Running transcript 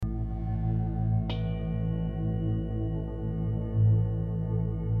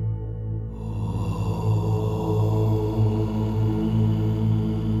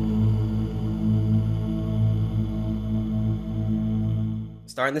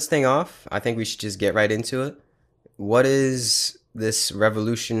starting this thing off, I think we should just get right into it. What is this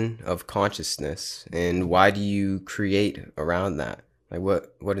revolution of consciousness, and why do you create around that? Like,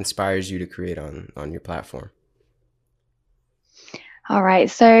 what inspires you to create on your platform? All right.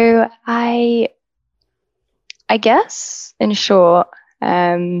 So I guess in short,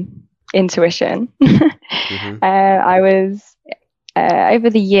 intuition. I was over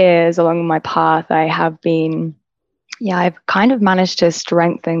the years along my path, I've kind of managed to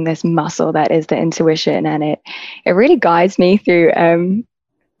strengthen this muscle that is the intuition, and it really guides me through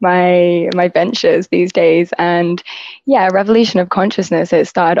my ventures these days. And yeah, Revolution of Consciousness, it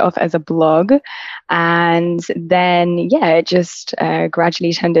started off as a blog, and then it just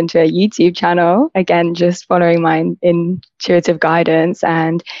gradually turned into a YouTube channel, again just following my intuitive guidance.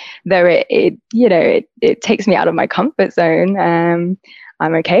 And though it takes me out of my comfort zone,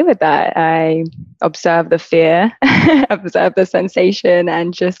 I'm okay with that. I observe the fear, observe the sensation,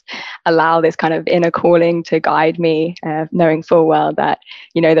 and just allow this kind of inner calling to guide me, knowing full well that,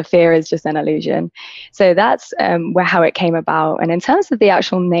 the fear is just an illusion. So that's how it came about. And in terms of the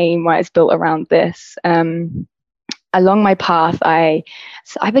actual name, why it's built around this, along my path, I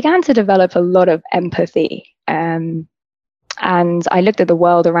began to develop a lot of empathy. And I looked at the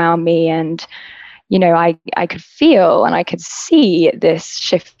world around me, and I could feel and I could see this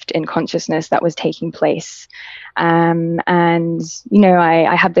shift in consciousness that was taking place. I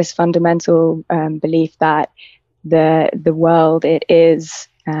had this fundamental belief that the world, it is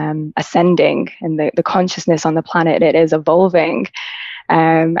ascending, and the consciousness on the planet, it is evolving.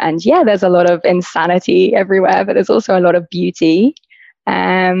 There's a lot of insanity everywhere, but there's also a lot of beauty.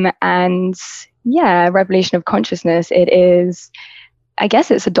 Revolution of Consciousness, it is, I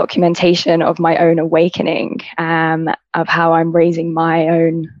guess it's a documentation of my own awakening, of how I'm raising my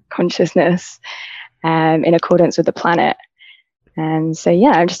own consciousness in accordance with the planet. And so,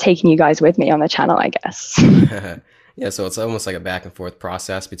 I'm just taking you guys with me on the channel, I guess. Yeah, so it's almost like a back and forth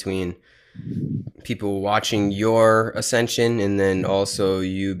process between people watching your ascension and then also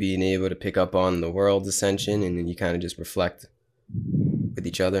you being able to pick up on the world's ascension, and then you kind of just reflect with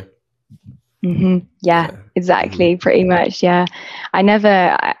each other. Mm-hmm. Yeah, exactly. Pretty much. Yeah.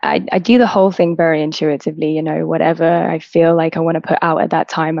 I do the whole thing very intuitively, whatever I feel like I want to put out at that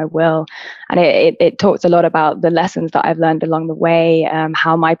time, I will. And it talks a lot about the lessons that I've learned along the way,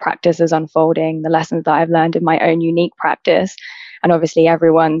 how my practice is unfolding, the lessons that I've learned in my own unique practice. And obviously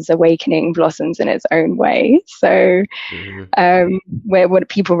everyone's awakening blossoms in its own way. So what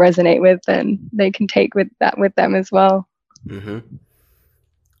people resonate with, then they can take with them as well.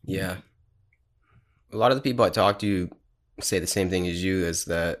 Yeah. A lot of the people I talk to say the same thing as you, is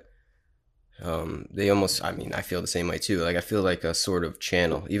that they almost, I feel the same way too. Like, I feel like a sort of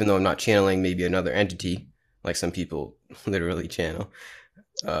channel, even though I'm not channeling maybe another entity, like some people literally channel.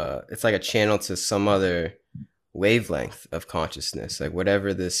 It's like a channel to some other wavelength of consciousness, like whatever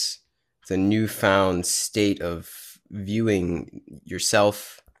it's a newfound state of viewing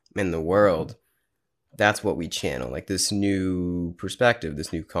yourself and the world. That's what we channel, like this new perspective,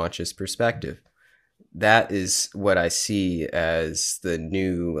 this new conscious perspective. That is what I see as the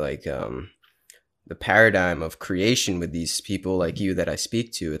new, like, the paradigm of creation with these people like you that I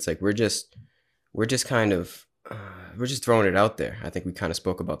speak to. It's like we're just kind of we're just throwing it out there. I think we kind of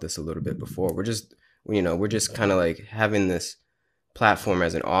spoke about this a little bit before. We're just kind of like having this platform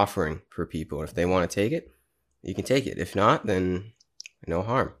as an offering for people. If they want to take it, you can take it. If not, then no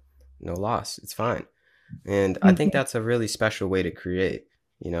harm, no loss. It's fine. And I think that's a really special way to create.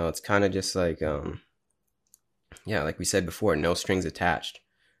 It's kind of just like like we said before, no strings attached.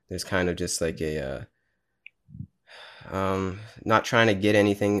 There's kind of just like a not trying to get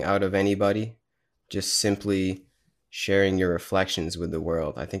anything out of anybody, just simply sharing your reflections with the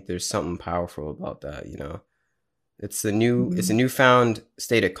world. I think there's something powerful about that. It's a newfound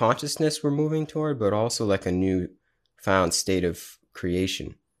state of consciousness we're moving toward, but also like a newfound state of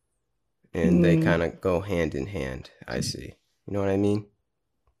creation, and they kind of go hand in hand. I see. You know what I mean?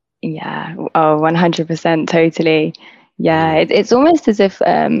 Yeah. Oh, 100%. Totally. Yeah. It's almost as if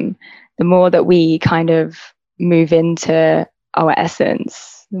the more that we kind of move into our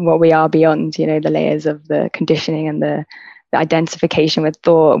essence, what we are beyond, the layers of the conditioning and the identification with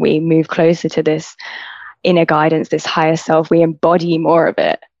thought, we move closer to this inner guidance, this higher self. We embody more of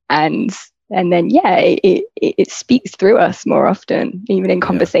it. And then, it speaks through us more often, even in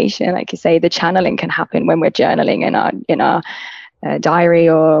conversation. Like you say, the channeling can happen when we're journaling in our diary,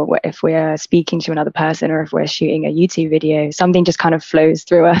 or if we're speaking to another person, or if we're shooting a YouTube video, something just kind of flows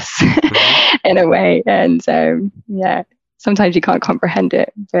through us in a way. And sometimes you can't comprehend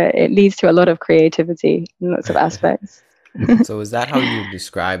it, but it leads to a lot of creativity in lots of aspects. So is that how you would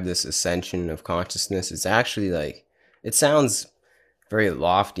describe this ascension of consciousness? It's actually like, it sounds very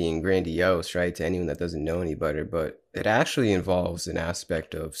lofty and grandiose, right, to anyone that doesn't know any better, but it actually involves an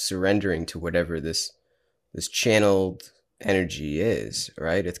aspect of surrendering to whatever this channeled energy is,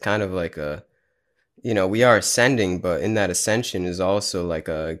 right? It's kind of like a, we are ascending, but in that ascension is also like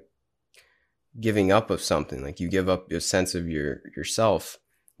a giving up of something. Like you give up your sense of yourself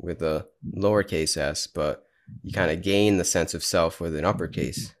with a lowercase s, but you kind of gain the sense of self with an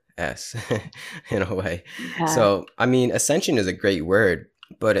uppercase s in a way. Yeah. So I mean, ascension is a great word,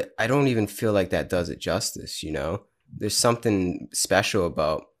 but I don't even feel like that does it justice. There's something special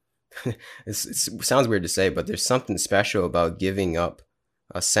about it sounds weird to say, but there's something special about giving up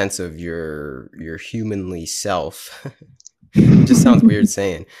a sense of your humanly self. It just sounds weird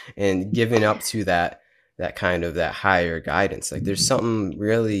saying, and giving up to that kind of that higher guidance. Like there's something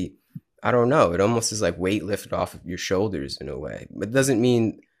really, I don't know, it almost is like weight lifted off of your shoulders in a way. But it doesn't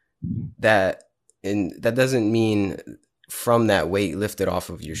mean that, and that doesn't mean from that weight lifted off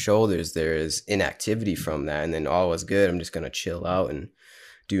of your shoulders there is inactivity from that, and then all is good, I'm just going to chill out and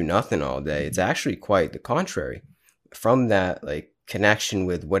do nothing all day. It's actually quite the contrary. From that like connection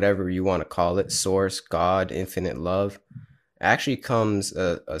with whatever you want to call it, source, God, infinite love, actually comes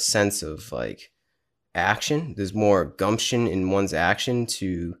a sense of like action. There's more gumption in one's action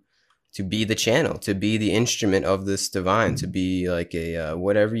to be the channel, to be the instrument of this divine, to be like a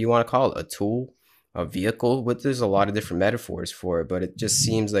whatever you want to call it, a tool, a vehicle. But there's a lot of different metaphors for it. But it just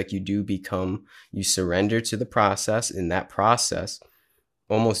seems like you surrender to the process, and that process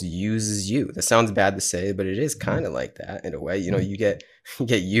almost uses you. That sounds bad to say, but it is kind of like that in a way. You get you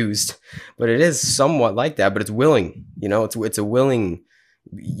get used, but it is somewhat like that. But it's willing. It's a willing.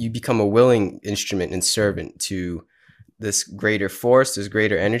 You become a willing instrument and servant to this greater force, this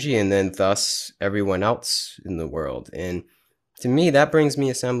greater energy, and then thus everyone else in the world. And to me, that brings me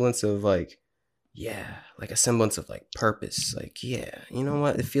a semblance of like, yeah, like a semblance of like purpose. Like, yeah, you know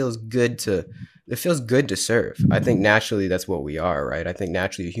what? It feels good to serve. I think naturally that's what we are, right? I think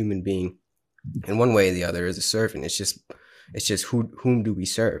naturally a human being in one way or the other is a servant. It's just whom do we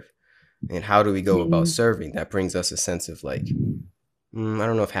serve? And how do we go about Mm. serving? That brings us a sense of like, I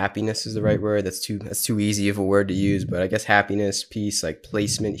don't know if happiness is the right word. That's too easy of a word to use, but I guess happiness, peace, like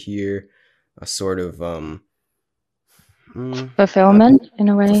placement here, a sort of not Fulfillment in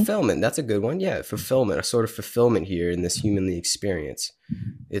a way. fulfillment. That's a good one. Yeah, fulfillment, a sort of fulfillment here in this humanly experience.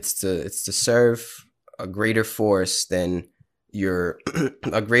 It's to serve a greater force than your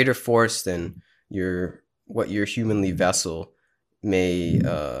a greater force than what your humanly vessel may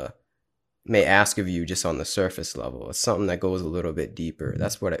may ask of you just on the surface level. It's something that goes a little bit deeper.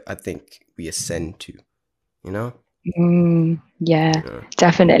 That's what I think we ascend to, you know? Yeah, Yeah.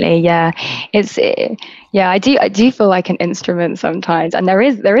 definitely. Yeah, it's yeah. I do feel like an instrument sometimes, and there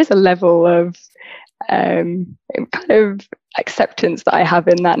is a level of kind of acceptance that I have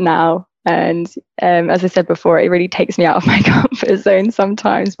in that now. And as I said before, it really takes me out of my comfort zone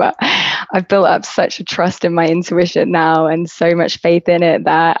sometimes. But I've built up such a trust in my intuition now, and so much faith in it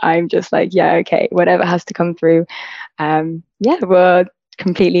that I'm just like, yeah, okay, whatever has to come through, yeah, we'll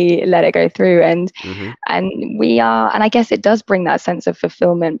completely let it go through. And Mm-hmm. I guess it does bring that sense of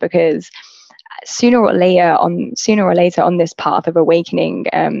fulfillment because sooner or later on this path of awakening,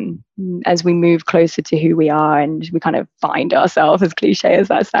 as we move closer to who we are and we kind of find ourselves, as cliche as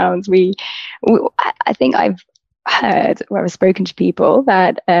that sounds, I think I've heard where I've spoken to people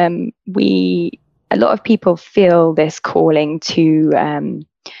that a lot of people feel this calling to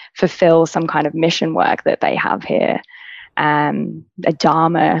fulfill some kind of mission work that they have here, a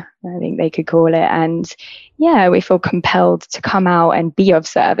dharma, I think they could call it. And yeah, we feel compelled to come out and be of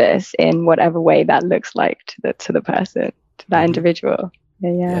service in whatever way that looks like to the person, to that Mm-hmm. individual.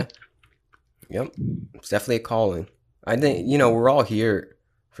 Yeah. Yeah. Yep. It's definitely a calling. I think, we're all here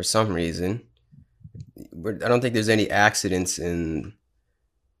for some reason. I don't think there's any accidents in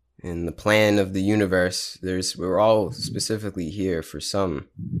the plan of the universe. We're all specifically here for some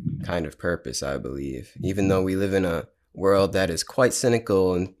kind of purpose, I believe. Even though we live in a world that is quite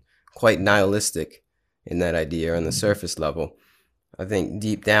cynical and quite nihilistic in that idea on the surface level, I think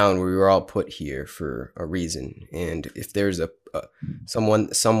deep down we were all put here for a reason. And if there's a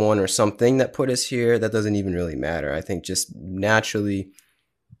someone or something that put us here, that doesn't even really matter. I think just naturally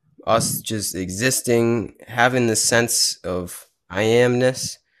us just existing, having the sense of I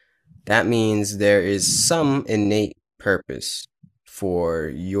amness, that means there is some innate purpose for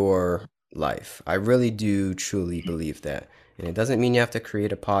your life. I really do truly believe that. And it doesn't mean you have to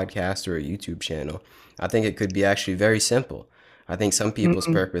create a podcast or a YouTube channel. I think it could be actually very simple. I think some people's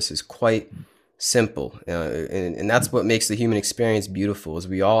Mm. purpose is quite simple, and that's what makes the human experience beautiful. Is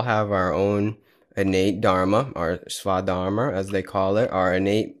we all have our own innate dharma, our swadharma, as they call it, our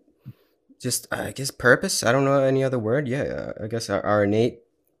innate, just I guess purpose. I don't know any other word. Yeah, I guess our innate,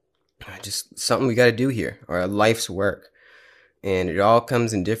 just something we got to do here, our life's work, and it all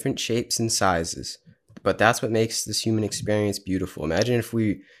comes in different shapes and sizes. But that's what makes this human experience beautiful. Imagine if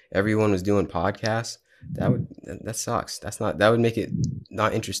we everyone was doing podcasts. That sucks. That would make it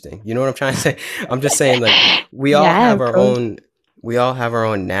not interesting. You know what I'm trying to say? I'm just saying, like, we all Yeah, have of our course. own we all have our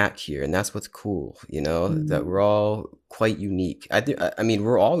own knack here, and that's what's cool, that we're Mm. all quite unique. I mean,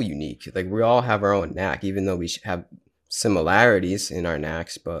 we're all unique. Like, we all have our own knack, even though we have similarities in our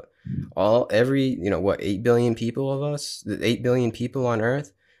knacks, but every, what, 8 billion people of us, the 8 billion people on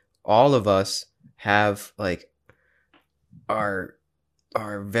Earth, all of us have, like, our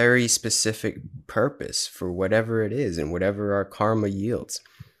very specific purpose for whatever it is and whatever our karma yields.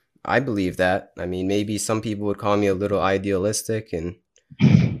 I believe that. I mean, maybe some people would call me a little idealistic and,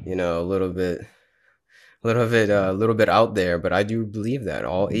 a little bit out there, but I do believe that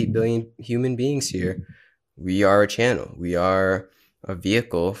all 8 billion human beings here, we are a channel. We are a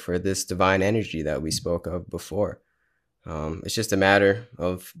vehicle for this divine energy that we spoke of before. It's just a matter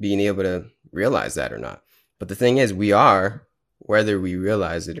of being able to realize that or not. But the thing is, we are, whether we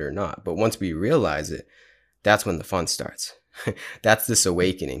realize it or not. But once we realize it, that's when the fun starts. That's this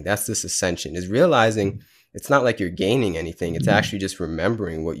awakening. That's this ascension, is realizing it's not like you're gaining anything. It's actually just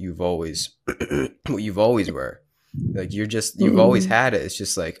remembering what you've always, what you've always were. Like, you've always Mm. had it. It's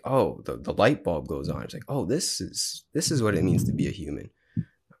just like, oh, the light bulb goes on. It's like, oh, this is what it means to be a human,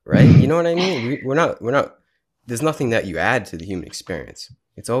 right? You know what I mean? We're not. There's nothing that you add to the human experience.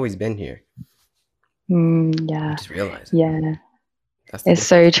 It's always been here. You Yeah, just realize it. yeah, That's the it's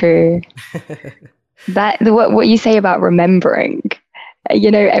so difference. true. What you say about remembering,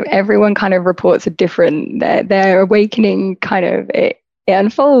 everyone kind of reports a different their awakening kind of it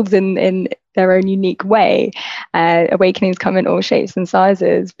unfolds in their own unique way. Awakenings come in all shapes and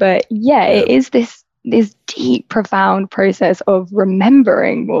sizes, but yeah, Yeah. it is this deep, profound process of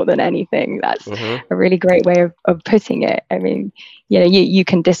remembering more than anything. That's Mm-hmm. a really great way of putting it. I mean, you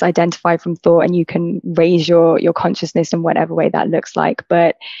can disidentify from thought and you can raise your consciousness in whatever way that looks like.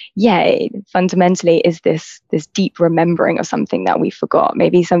 But yeah, fundamentally is this deep remembering of something that we forgot,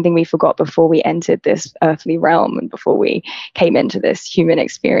 maybe something we forgot before we entered this earthly realm and before we came into this human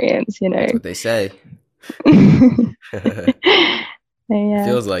experience. That's what they say. It Yeah.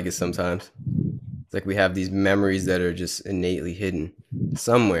 feels like it sometimes. It's like we have these memories that are just innately hidden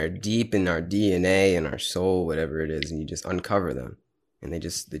somewhere deep in our DNA and our soul, whatever it is, and you just uncover them, and you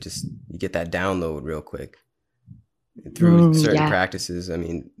get that download real quick through certain Yeah. practices. I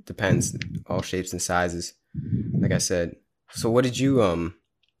mean, depends, all shapes and sizes. Like I said. So, what did you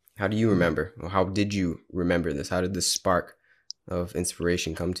How do you remember, or how did you remember this? How did this spark of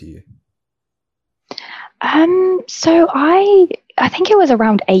inspiration come to you? So I think it was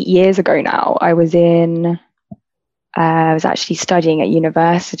around 8 years ago now. I was actually studying at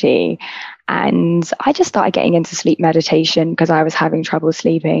university, and I just started getting into sleep meditation because I was having trouble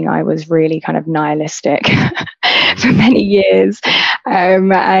sleeping. I was really kind of nihilistic Mm-hmm. for many years.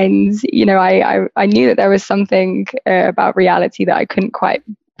 And, I knew that there was something about reality that I couldn't quite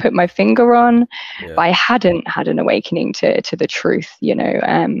put my finger on, Yeah. but I hadn't had an awakening to the truth,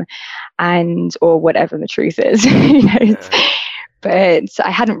 and or whatever the truth is. Yeah. But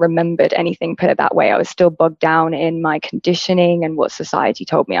I hadn't remembered anything, put it that way. I was still bogged down in my conditioning and what society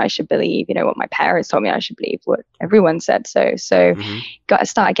told me I should believe, what my parents told me I should believe, what everyone said. So Mm-hmm.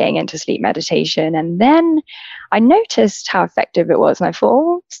 started getting into sleep meditation. And then I noticed how effective it was. And I thought,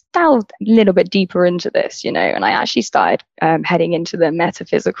 oh, let's delve a little bit deeper into this, and I actually started heading into the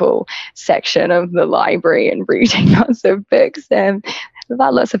metaphysical section of the library and reading lots of books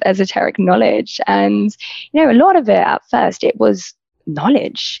about lots of esoteric knowledge. And a lot of it at first, it was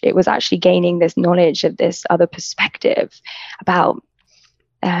knowledge. It was actually gaining this knowledge of this other perspective about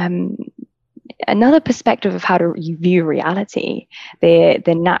um, another perspective of how to view reality, the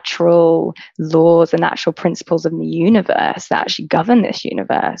natural laws, the natural principles of the universe that actually govern this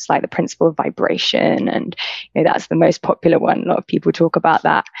universe, like the principle of vibration. And that's the most popular one. A lot of people talk about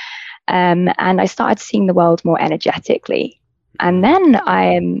that. And I started seeing the world more energetically. And Mm-hmm.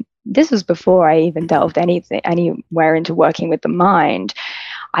 then this was before I even delved anywhere into working with the mind.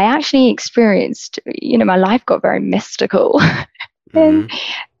 I actually experienced, my life got very mystical. And Mm-hmm.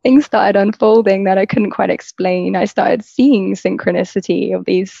 things started unfolding that I couldn't quite explain. I started seeing synchronicity of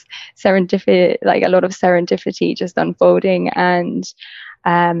these serendipity, like a lot of serendipity just unfolding. And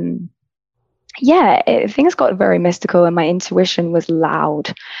um, things got very mystical, and my intuition was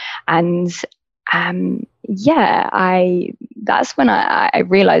loud. And yeah, I that's when I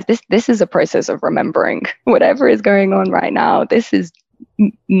realized this is a process of remembering whatever is going on right now. This is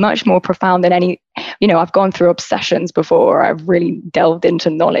much more profound than any, I've gone through obsessions before. I've really delved into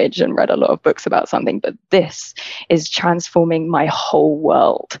knowledge and read a lot of books about something, but this is transforming my whole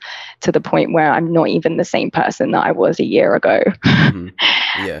world to the point where I'm not even the same person that I was a year ago. Mm-hmm.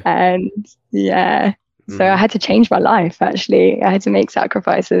 Yeah. And yeah, so I Mm-hmm. had to change my life, actually. I had to make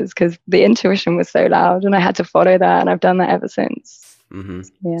sacrifices because the intuition was so loud and I had to follow that. And I've done that ever since. Mm-hmm.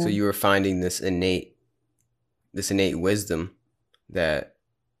 So Yeah. you were finding this innate wisdom that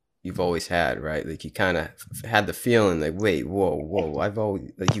you've always had, right? Like you kind of had the feeling like, wait, whoa, I've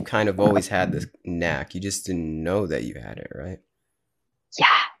always, like, you kind of always had this knack. You just didn't know that you had it, right? Yeah.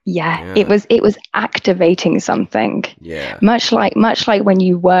 Yeah. It Yeah. was it was activating something. Yeah. Much like when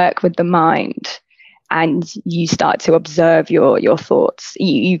you work with the mind and you start to observe your thoughts,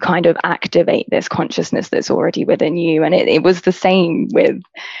 you kind of activate this consciousness that's already within you. And it was the same with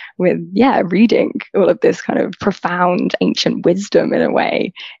reading all of this kind of profound ancient wisdom. In a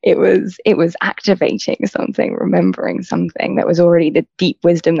way, it was activating something, remembering something that was already the deep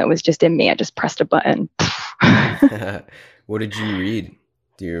wisdom that was just in me. I just pressed a button. What did you read?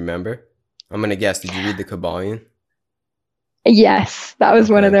 Do you remember? I'm gonna guess. Did you read the Kabbalion? Yes, that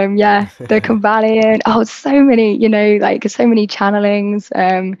was one of Okay. them. Yeah, the Kybalion. Oh, so many, like so many channelings.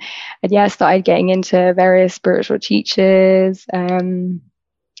 And yeah, I started getting into various spiritual teachers. And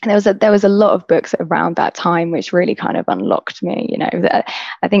there was a lot of books around that time which really kind of unlocked me.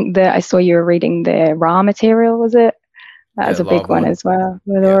 I think that I saw you were reading the Ra material. Was it? That Yeah, was a Law big of one One. as well.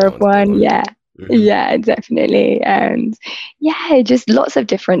 The Yeah, Law that of one's a big One. one. Yeah. Hmm. Yeah, definitely. And yeah, just lots of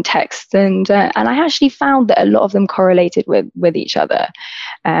different texts, and I actually found that a lot of them correlated with each other.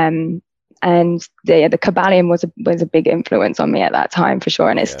 Um, and the Kabbalion was a big influence on me at that time for sure,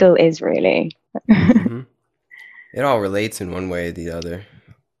 and it Yeah. still is really. Hmm. It all relates in one way or the other.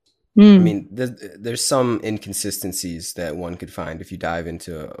 I Mm, mean, there's some inconsistencies that one could find if you dive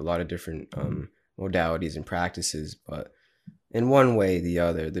into a lot of different modalities and practices, but in one way or the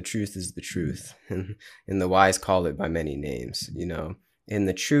other, the truth is the truth, and the wise call it by many names, you know. And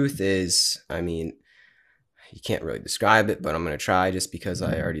the truth is, I mean, you can't really describe it, but I'm going to try just because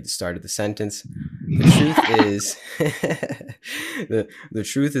I already started the sentence. The truth is, the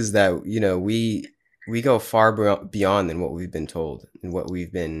truth is that, we go far beyond than what we've been told and what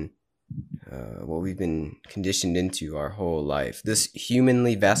we've been conditioned into our whole life. This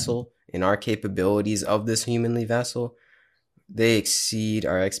humanly vessel and our capabilities of this humanly vessel, they exceed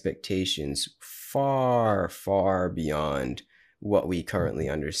our expectations far, far beyond what we currently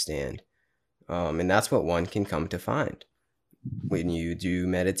understand. And that's what one can come to find when you do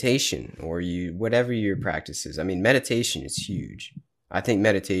meditation or whatever your practice is. I mean, meditation is huge. I think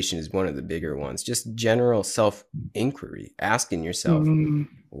meditation is one of the bigger ones. Just general self inquiry, asking yourself, mm,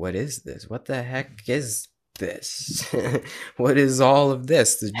 what is this? What the heck is this? What is all of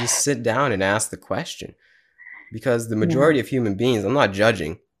this? To just sit down and ask the question. Because the yeah. majority of human beings, I'm not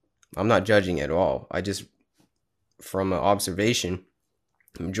judging at all. I just, from an observation,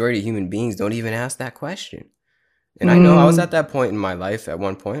 the majority of human beings don't even ask that question. And I know I was Mm, at that point in my life at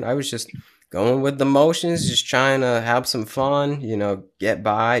one point. I was just going with the motions, just trying to have some fun, get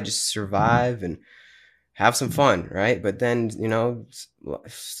by, just survive and have some fun, right? But then,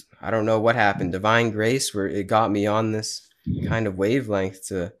 I don't know what happened. Divine grace, where it got me on this kind of wavelength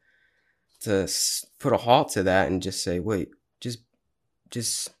to put a halt to that and just say, wait,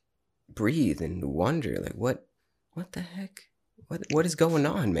 just breathe and wonder, like what the heck, what is going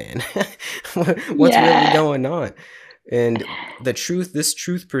on, man? What's really yeah. going on? And this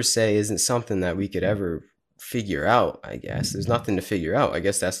truth per se isn't something that we could ever figure out. I guess there's nothing to figure out. I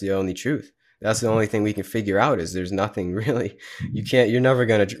guess that's the only truth. That's the only thing we can figure out, is there's nothing really. You're never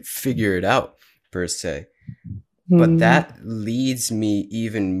going to figure it out per se. But Mm, that leads me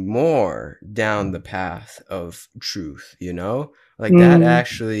even more down the path of truth, like mm,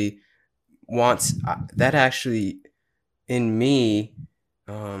 that actually in me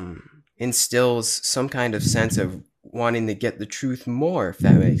instills some kind of sense of wanting to get the truth more, if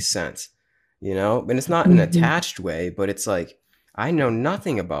that makes sense, and it's not in an mhm. attached way, but it's like I know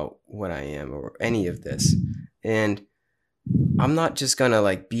nothing about what I am or any of this, and I'm not just gonna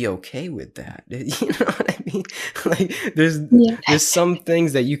like be okay with that. You know what I mean? Like Yeah. there's some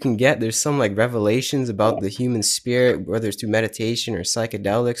things that you can get. There's some like revelations about the human spirit, whether it's through meditation or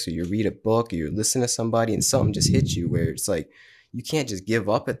psychedelics, or you read a book or you listen to somebody and something just hits you where it's like you can't just give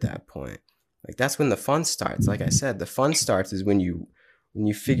up at that point. Like that's when the fun starts. Like I said, the fun starts is when you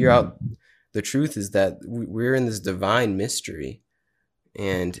figure out the truth is that we're in this divine mystery,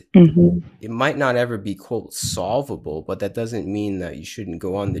 And Hmm. it might not ever be, quote, solvable, but that doesn't mean that you shouldn't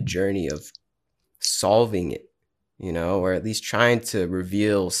go on the journey of solving it, or at least trying to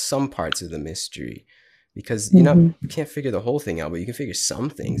reveal some parts of the mystery. Because Hmm. you can't figure the whole thing out, but you can figure some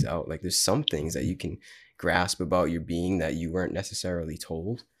things out. Like there's some things that you can grasp about your being that you weren't necessarily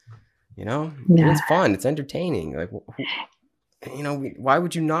told, and Yeah. it's fun, it's entertaining. Like why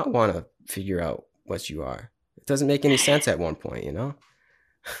would you not want to figure out what you are? It doesn't make any sense at one point.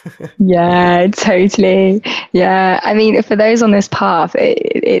 Yeah, totally. Yeah. I mean, for those on this path,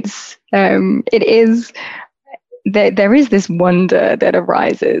 it is there is this wonder that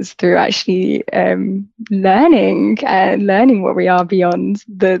arises through actually learning what we are beyond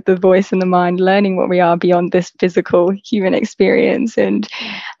the voice and the mind, learning what we are beyond this physical human experience, and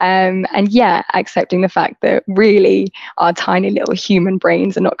yeah, accepting the fact that really our tiny little human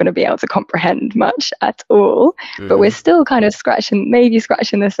brains are not going to be able to comprehend much at all, but we're Mm-hmm. still kind of maybe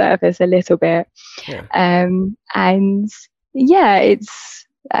scratching the surface a little bit. Yeah. And yeah,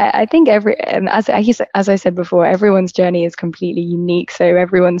 I think as I said before, everyone's journey is completely unique. So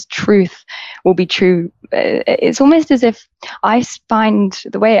everyone's truth will be true. It's almost as if I find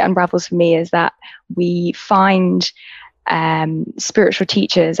the way it unravels for me is that we find spiritual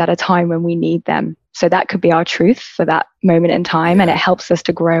teachers at a time when we need them. So that could be our truth for that moment in time, and it Yeah. helps us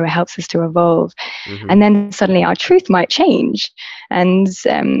to grow, it helps us to evolve. Mm-hmm. And then suddenly our truth might change. And,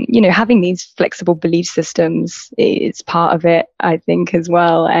 having these flexible belief systems is part of it, I think, as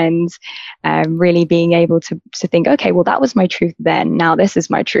well. And really being able to think, okay, well, that was my truth then. Now this is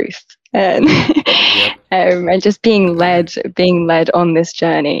my truth. And, Yep. and just being led on this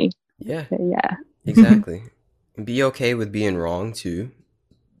journey. Yeah. So, yeah. Exactly. And be okay with being wrong too.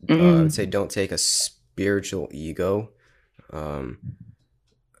 I would Mm. say don't take a spiritual ego. Um,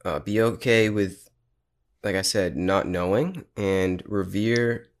 be okay with, like I said, not knowing, and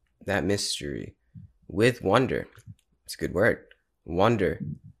revere that mystery with wonder. It's a good word. Wonder.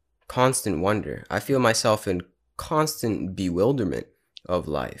 Constant wonder. I feel myself in constant bewilderment of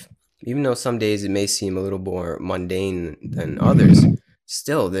life. Even though some days it may seem a little more mundane than others,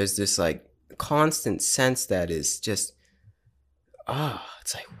 still there's this like constant sense that is just,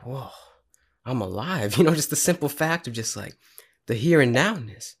 it's like, whoa, I'm alive. Just the simple fact of just like the here and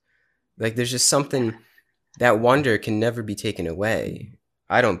nowness. Like there's just something, that wonder can never be taken away.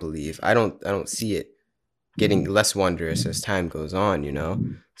 I don't believe. I don't see it getting less wondrous as time goes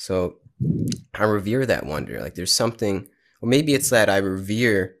on. So I revere that wonder. Like there's something, or maybe it's that I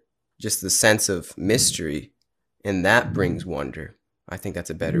revere just the sense of mystery, and that brings wonder. I think that's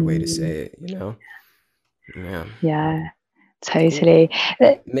a better way to Mm. say it. Yeah. Yeah, Cool. totally.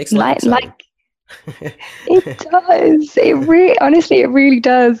 It makes life Like exciting. it does. Honestly, it really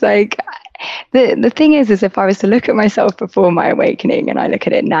does. Like the thing is if I was to look at myself before my awakening and I look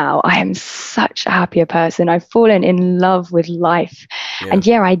at it now, I am such a happier person. I've fallen in love with life. Yeah. And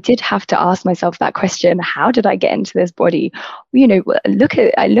yeah, I did have to ask myself that question, how did I get into this body?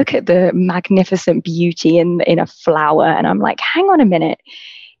 I look at the magnificent beauty in a flower and I'm like, hang on a minute.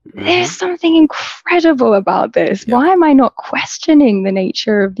 There's Mm-hmm. something incredible about this. Yep. Why am I not questioning the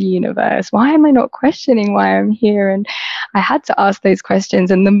nature of the universe? Why am I not questioning why I'm here? And I had to ask those questions.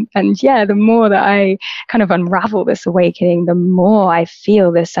 The more that I kind of unravel this awakening, the more I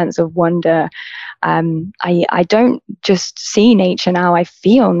feel this sense of wonder. I don't just see nature now; I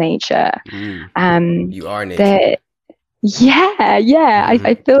feel nature. Mm. Um, You are nature. that yeah. I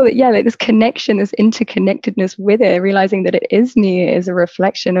Mm-hmm. feel that, yeah, like this connection, this interconnectedness with it, realizing that it is me, it is a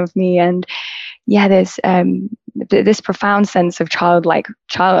reflection of me. And yeah, there's this profound sense of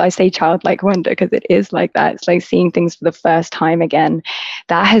I say childlike wonder because it is like that. It's like seeing things for the first time again.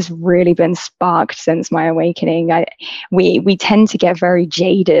 That has really been sparked since my awakening. We tend to get very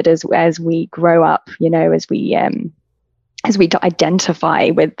jaded as we grow up, as we identify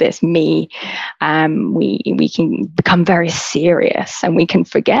with this me, we can become very serious and we can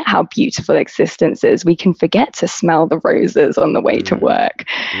forget how beautiful existence is. We can forget to smell the roses on the way to Mm. work.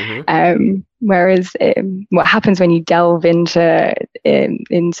 Mm-hmm. Whereas what happens when you delve into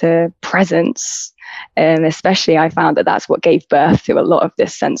presence, especially I found that that's what gave birth to a lot of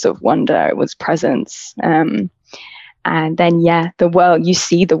this sense of wonder. It was presence. And then, yeah, you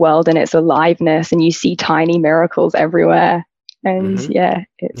see the world in its aliveness and you see tiny miracles everywhere. And yeah,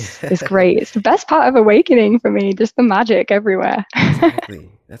 it's Mm-hmm. great. It's the best part of awakening for me, just the magic everywhere. Exactly.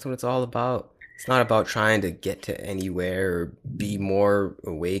 That's what it's all about. It's not about trying to get to anywhere or be more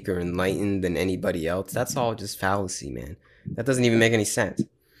awake or enlightened than anybody else. That's all just fallacy, man. That doesn't even make any sense.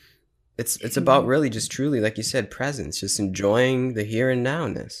 It's about really just truly, like you said, presence, just enjoying the here and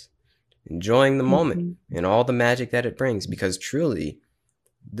nowness, enjoying the moment Mhm. and all the magic that it brings. Because truly,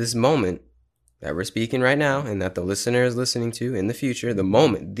 this moment that we're speaking right now and that the listener is listening to in the future, the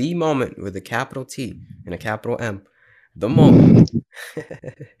moment with a capital T and a capital M, the moment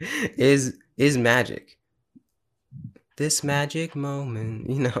is magic. This magic moment,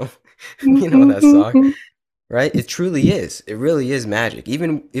 you know that song, right? It truly is. It really is magic.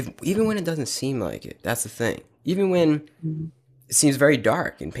 Even when it doesn't seem like it. That's the thing. Even when it seems very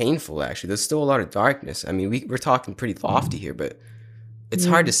dark and painful, actually, there's still a lot of darkness. I mean, we're talking pretty lofty here, but it's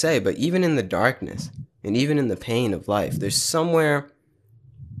hard to say. But even in the darkness and even in the pain of life, there's somewhere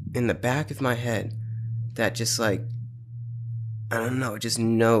in the back of my head that just like, I don't know, it just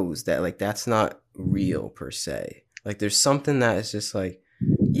knows that like that's not real per se. Like there's something that is just like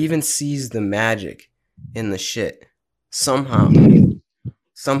even sees the magic in the shit somehow.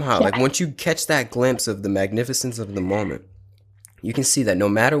 Somehow, like Yeah. once you catch that glimpse of the magnificence of the moment, you can see that no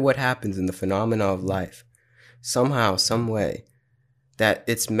matter what happens in the phenomena of life, somehow, some way, that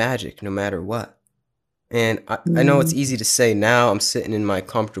it's magic no matter what. And I know it's Mm. easy to say now. I'm sitting in my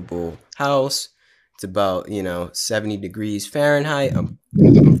comfortable house. It's about, 70 degrees Fahrenheit. I'm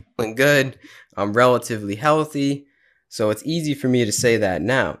feeling good. I'm relatively healthy. So it's easy for me to say that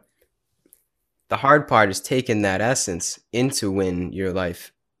now. The hard part is taking that essence into when your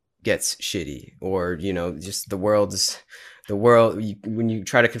life gets shitty, or just when you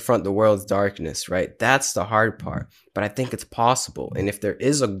try to confront the world's darkness, right? That's the hard part. But I think it's possible. And if there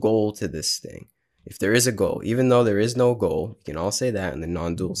is a goal to this thing, if there is a goal, even though there is no goal, we can all say that in the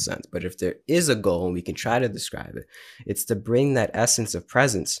non-dual sense, but if there is a goal and we can try to describe it, it's to bring that essence of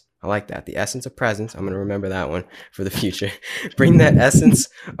presence. I like that, the essence of presence. I'm going to remember that one for the future. Bring that essence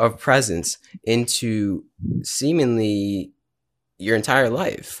of presence into seemingly your entire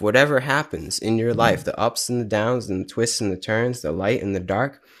life. Whatever happens in your life, the ups and the downs and the twists and the turns, the light and the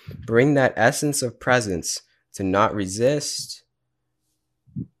dark, bring that essence of presence to not resist,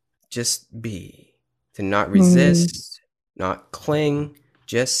 just be. To not Mm. resist, not cling,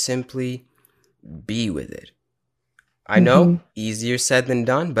 just simply be with it. I know, Mhm. easier said than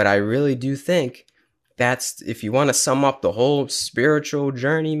done, but I really do think that's, if you want to sum up the whole spiritual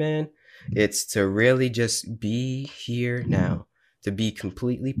journey, man, it's to really just be here now, to be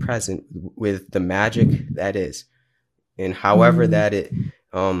completely present with the magic that is, and however Mm. that it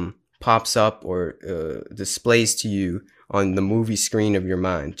pops up or displays to you on the movie screen of your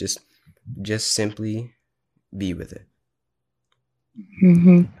mind. Just simply be with it.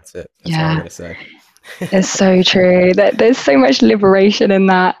 Mhm. That's it. That's all I Yeah. gotta say. It's so true. That there's so much liberation in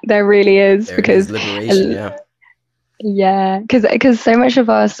that. There really is, There is because liberation. Yeah. yeah, because so much of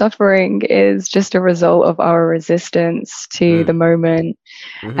our suffering is just a result of our resistance to the Mm. moment,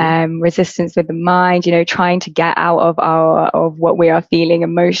 Mm-hmm. resistance with the mind, trying to get out of what we are feeling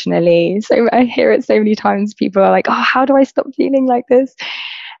emotionally. So I hear it so many times. People are like, "Oh, how do I stop feeling like this?"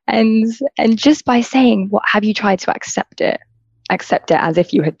 And and just by saying, "What have you tried to accept it?" Accept it as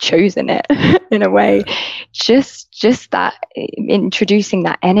if you had chosen it in a way. Yeah. Just that introducing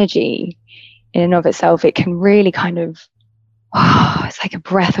that energy in and of itself, it can really kind of, oh, it's like a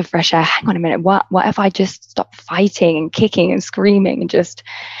breath of fresh air. Hang on a minute. What if I just stop fighting and kicking and screaming and just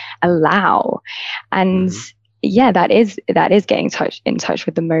allow? And Mm-hmm. yeah, that is getting in touch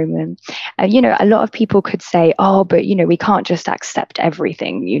with the moment. A lot of people could say, oh, but we can't just accept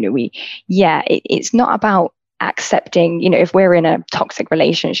everything. It's not about accepting, if we're in a toxic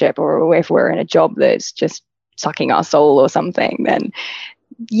relationship, or if we're in a job that's just sucking our soul or something, then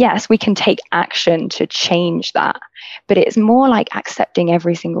yes, we can take action to change that. But it's more like accepting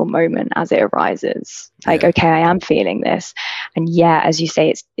every single moment as it arises. Like, Yeah. okay, I am feeling this. And yeah, as you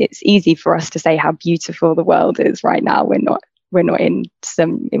say, it's easy for us to say how beautiful the world is right now. We're not in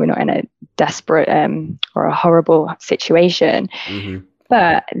a desperate or a horrible situation. Mm-hmm.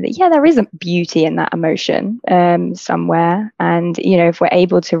 But yeah, there is a beauty in that emotion somewhere. And if we're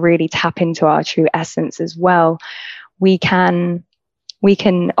able to really tap into our true essence as well, we can we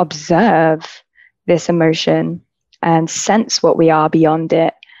can observe this emotion and sense what we are beyond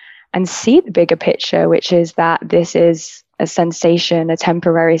it, and see the bigger picture, which is that this is a sensation, a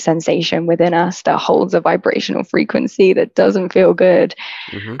temporary sensation within us that holds a vibrational frequency that doesn't feel good.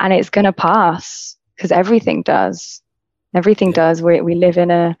 Mm-hmm. And it's going to pass, because everything does. Everything Yep. does. We live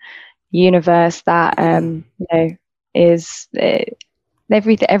in a universe that is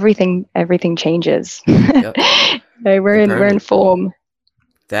everything changes. Yep. We're in Impermanent. form.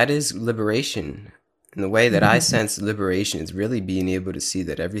 That is liberation. And the way that I sense liberation is really being able to see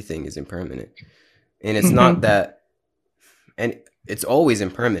that everything is impermanent. And it's not Mhm. that, and it's always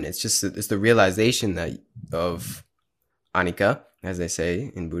impermanent. It's just it's the realization that of anicca, as they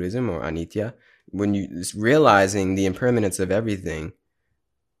say in Buddhism, or anitya. When you, it's realizing the impermanence of everything,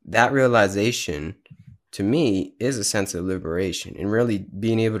 that realization to me is a sense of liberation, and really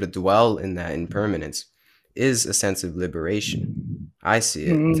being able to dwell in that impermanence is a sense of liberation. I see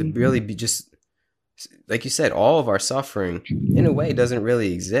it to really Mm. be just like you said, all of our suffering in a way doesn't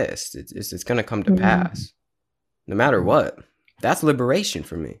really exist. It's going to come to Mm. pass no matter what. That's liberation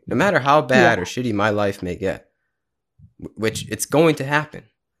for me. No matter how bad or Yeah. shitty my life may get, which it's going to happen.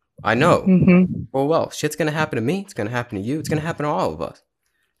 I know. Mm-hmm. Well, shit's going to happen to me. It's going to happen to you. It's going to happen to all of us.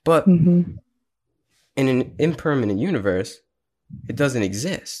 But Mm-hmm. in an impermanent universe, it doesn't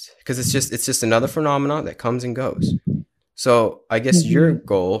exist because it's just another phenomenon that comes and goes. So I guess your Mm-hmm.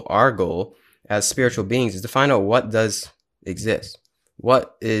 goal, our goal as spiritual beings, is to find out what does exist,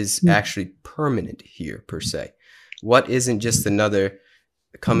 what is actually permanent here per se, what isn't just another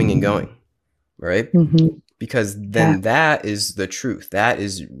coming and going, right? Mm-hmm. Because Yeah. then that is the truth. That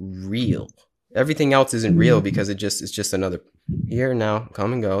is real. Everything else isn't real Mm. because it's just another here now,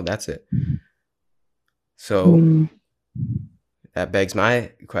 come and go. That's it. So Mm. that begs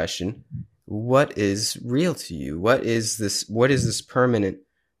my question. What is real to you? What is this permanent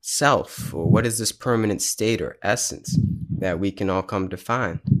self, or what is this permanent state or essence that we can all come to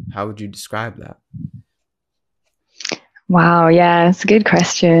find? How would you describe that? Wow. Yeah, it's a good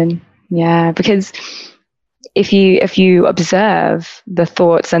question. Yeah, because if you observe the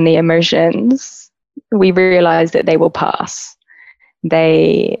thoughts and the emotions, we realize that they will pass.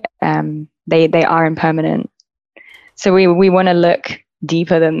 They are impermanent. So we want to look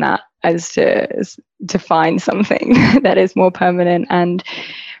deeper than that as to find something that is more permanent. And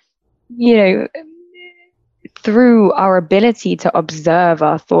you know, through our ability to observe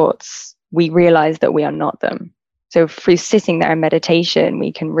our thoughts, we realize that we are not them. So through sitting there in meditation,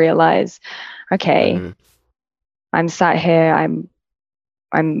 we can realize, okay, Mm-hmm. I'm sat here,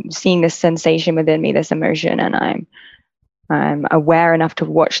 I'm seeing this sensation within me, this emotion, and I'm aware enough to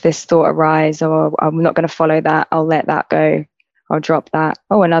watch this thought arise, or I'm not going to follow that. I'll let that go. I'll drop that.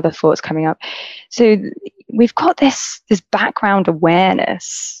 Oh, another thought's coming up. So we've got this background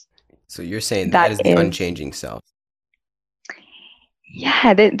awareness So you're saying that that is the is, unchanging self.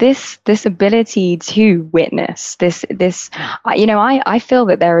 yeah, this ability to witness this. I feel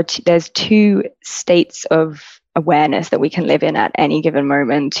that there's two states of awareness that we can live in at any given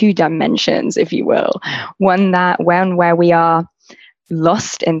moment, two dimensions, if you will. One where we are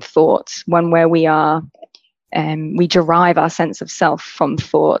lost in thought, one where we derive our sense of self from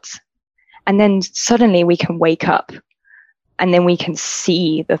thought, and then suddenly we can wake up, and then we can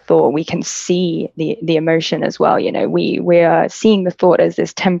see the thought, we can see the emotion as well. We are seeing the thought as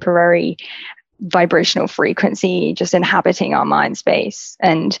this temporary vibrational frequency just inhabiting our mind space.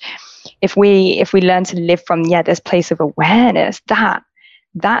 And if we learn to live from this place of awareness,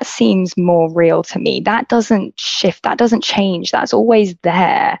 that seems more real to me. That doesn't shift, that doesn't change, that's always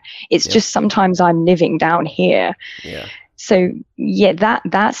there. It's Yep. just sometimes I'm living down here. Yeah. So yeah,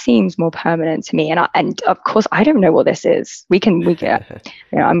 that seems more permanent to me. And of course, I don't know what this is. We can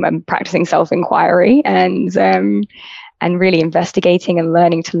I'm practicing self-inquiry, and really investigating and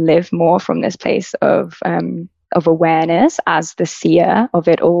learning to live more from this place of awareness as the seer of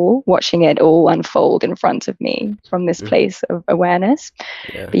it all, watching it all unfold in front of me from this Mm-hmm. place of awareness.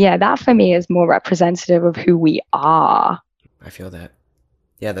 Yeah. But yeah, that for me is more representative of who we are. I feel that.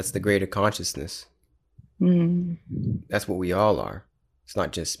 Yeah, that's the greater consciousness. Mm. That's what we all are. It's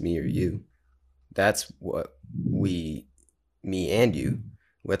not just me or you. That's what we, me and you,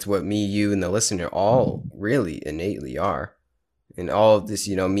 that's what me, you, and the listener all really innately are. And all of this,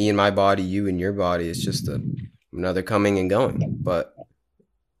 me and my body, you and your body, is just another coming and going. But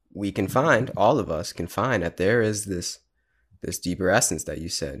we can find, all of us can find, that there is this deeper essence that you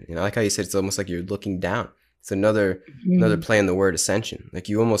said. I like how you said it's almost like you're looking down. It's another Mm. play on the word ascension. Like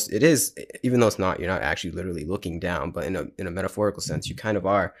you almost, it is, even though it's not, you're not actually literally looking down, but in a metaphorical sense, you kind of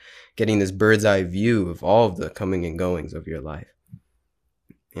are getting this bird's eye view of all of the coming and goings of your life.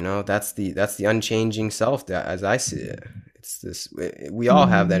 That's the unchanging self, that as I see it. It's this, we all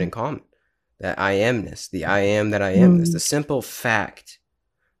have that in Mm. common. That I amness, the I am that I am this, the Mm. simple fact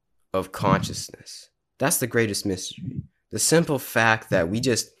of consciousness. That's the greatest mystery. The simple fact that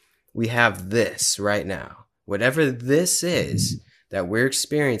we have this right now. Whatever this is that we're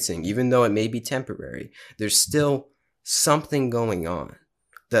experiencing, even though it may be temporary, there's still something going on.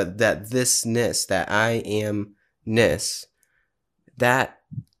 That thisness, that I amness, that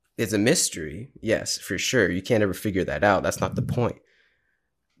is a mystery. Yes, for sure. You can't ever figure that out. That's not the point.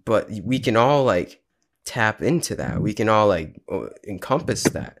 But we can all like tap into that. We can all like encompass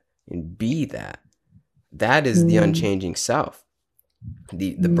that and be that. That is the Mm. unchanging self.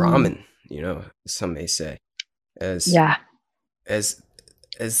 The Mm. Brahman, some may say, as Yeah. as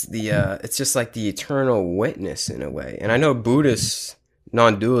is the it's just like the eternal witness in a way. And I know Buddhists,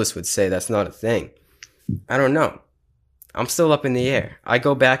 non-dualists would say that's not a thing. I don't know. I'm still up in the air. I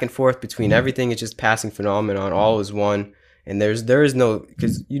go back and forth between everything is just passing phenomenon, all is one, and there is no,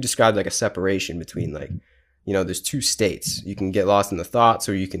 because you described like a separation between like, there's two states. You can get lost in the thoughts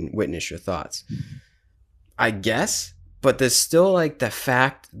or you can witness your thoughts. I guess, but there's still like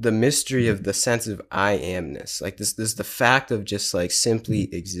the mystery of the sense of I amness. Like this the fact of just like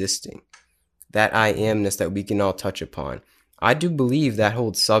simply existing. That I amness that we can all touch upon. I do believe that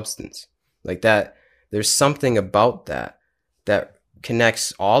holds substance. Like that there's something about that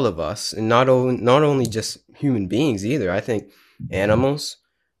connects all of us, and not only just human beings either. I think animals,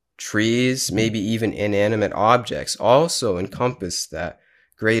 trees, maybe even inanimate objects also encompass that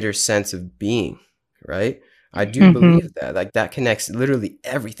greater sense of being, right? I do Hmm. believe that. Like that connects literally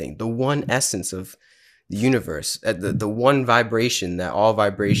everything, the one essence of the universe, the one vibration that all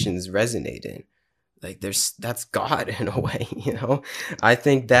vibrations resonate in. Like that's God in a way. I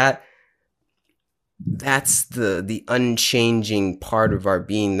think that's the unchanging part of our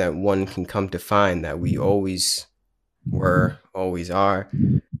being that one can come to find, that we always were, always are,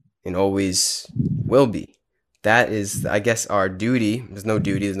 and always will be. That is, I guess, our duty. There's no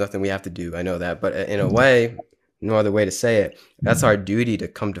duty, there's nothing we have to do. I know that. But in a way, no other way to say it, that's our duty to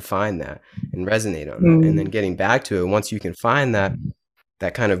come to find that and resonate on that. And then Mm. getting back to it, once you can find that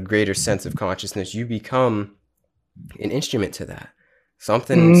kind of greater sense of consciousness, you become an instrument to that.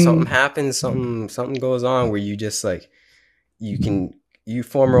 Something Mm. happens, something goes on where you just like you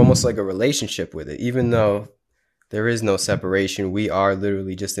form almost like a relationship with it, even though there is no separation. We are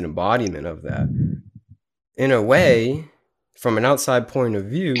literally just an embodiment of that. In a way, from an outside point of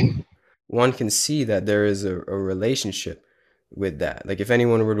view, one can see that there is a relationship with that. Like if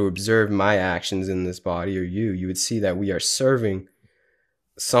anyone were to observe my actions in this body or you would see that we are serving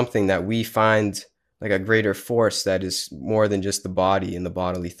something that we find like a greater force that is more than just the body and the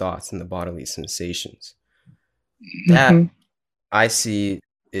bodily thoughts and the bodily sensations. That Hmm. I see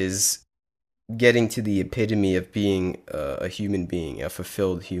is getting to the epitome of being a human being, a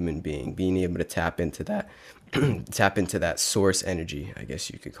fulfilled human being, being able to tap into that, tap into that source energy, I guess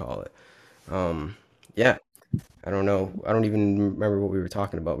you could call it. Um, yeah, I don't know. I don't even remember what we were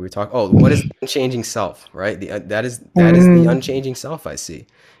talking about. We were talking. Oh, what is the unchanging self? Right. That is the Mm. unchanging self I see,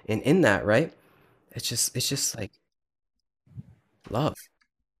 and in that, right, it's just like love.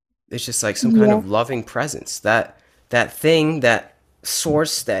 It's just like some kind Yeah. of loving presence. That thing, that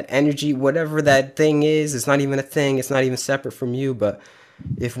source, that energy, whatever that thing is, it's not even a thing. It's not even separate from you. But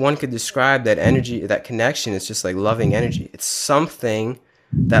if one could describe that energy, that connection, it's just like loving energy. It's something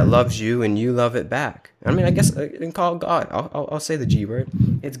that loves you and you love it back. I mean, I guess I can call it God. I'll say the G word.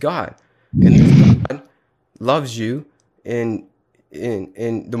 It's God, and this God loves you, and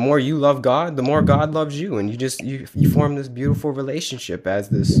and the more you love God, the more God loves you, and you form this beautiful relationship as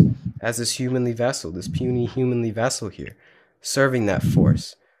this humanly vessel, this puny humanly vessel here, serving that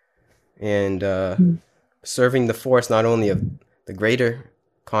force, and serving the force not only of the greater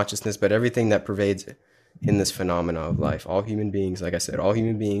consciousness, but everything that pervades it in this phenomena of life. All human beings, like I said, all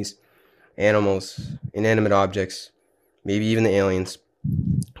human beings, animals, inanimate objects, maybe even the aliens.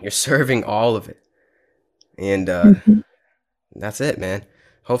 You're serving all of it, and Mhm. that's it, man.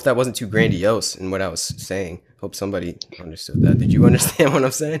 Hope that wasn't too grandiose in what I was saying. Hope somebody understood that. Did you understand what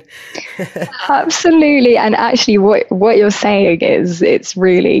I'm saying? Absolutely. And actually, what you're saying is it's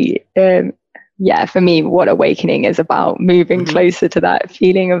really, yeah, for me, what awakening is about moving Mm-hmm. closer to that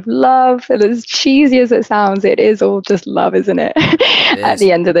feeling of love. And as cheesy as it sounds, it is all just love, isn't it? It At is.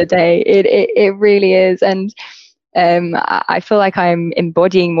 the end of the day, it really is. And I feel like I'm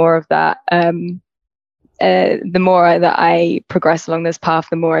embodying more of that. The more that I progress along this path,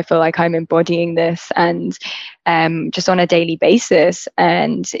 the more I feel like I'm embodying this, and just on a daily basis.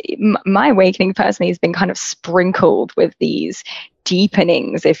 And my awakening personally has been kind of sprinkled with these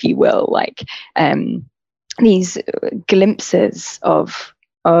deepenings, if you will, like these glimpses of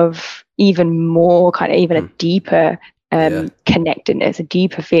even more kind of even a Hmm. deeper Yeah. connectedness, a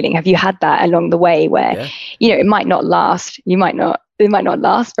deeper feeling. Have you had that along the way where, Yeah. it might not last, it might not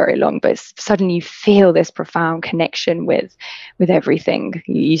last very long, but suddenly you feel this profound connection with everything.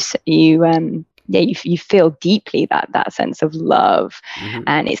 You feel deeply that sense of love, Mm-hmm.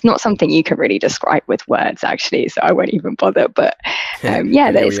 and it's not something you can really describe with words, actually, so I won't even bother. But yeah, But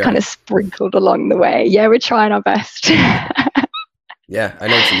that here it's we kind are. of sprinkled along the way. Yeah, we're trying our best. Yeah, I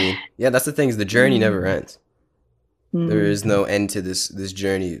know what you mean. Yeah, that's the thing, is the journey Mm. never ends. There Mm. is no end to this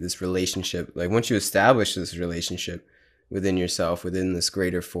journey, this relationship. Like once you establish this relationship within yourself, within this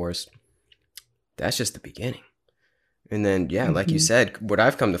greater force, that's just the beginning. And then, yeah, like you Hmm. said, what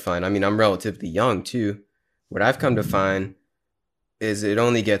I've come to find, I mean, I'm relatively young too. What I've come to find is it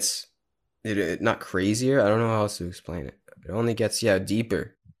only gets not crazier. I don't know how else to explain it. It only gets, yeah,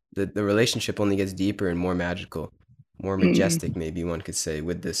 deeper. The relationship only gets deeper and more magical, more majestic, Mm. maybe one could say,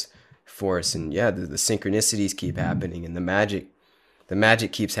 with this force. And yeah, the synchronicities keep happening, and the magic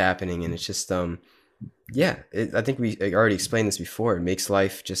keeps happening, and it's just yeah. I think I already explained this before. It makes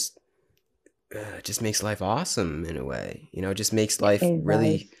life just makes life awesome in a way. You know, it just makes life It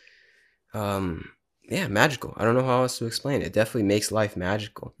really does. um yeah, magical. I don't know how else to explain it. It definitely makes life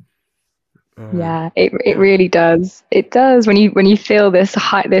magical. Yeah, it Yeah. really does. It does when you feel this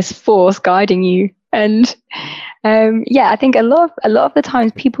this force guiding you. And yeah, I think a lot of the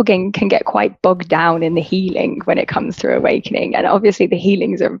times people can get quite bogged down in the healing when it comes to awakening, and obviously the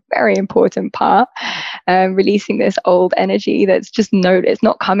healing is a very important part. Releasing this old energy that's just no, it's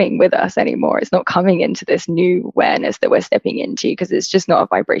not coming with us anymore. It's not coming into this new awareness that we're stepping into because it's just not a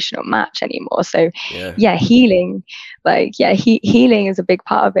vibrational match anymore. So, Yeah. yeah, healing, like yeah, healing is a big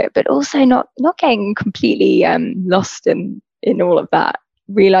part of it, but also not getting completely lost in all of that.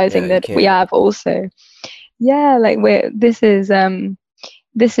 Yeah, Realizing you that we can't. have also yeah, like we're this is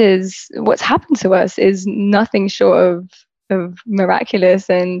what's happened to us is nothing short of miraculous,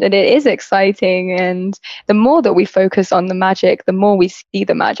 and it is exciting, and the more that we focus on the magic, the more we see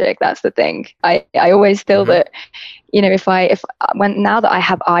the magic. That's the thing. I always feel Mhm. that, you know, if when now that I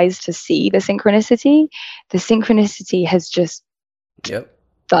have eyes to see the synchronicity has just Yep.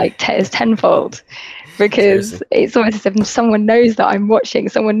 like is tenfold, because Seriously. it's almost as if someone knows that I'm watching,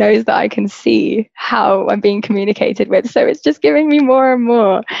 someone knows that I can see how I'm being communicated with. So it's just giving me more and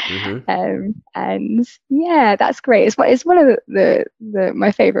more. Mhm. And yeah, that's great. It's one of the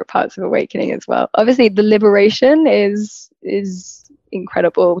my favorite parts of awakening as well. Obviously, the liberation is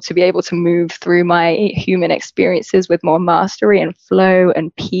incredible to be able to move through my human experiences with more mastery and flow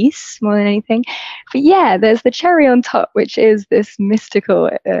and peace more than anything. But yeah, there's the cherry on top, which is this mystical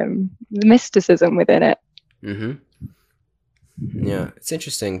mysticism within it. Mhm. Yeah, it's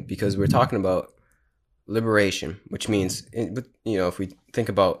interesting because we're talking about liberation, which means, you know, if we think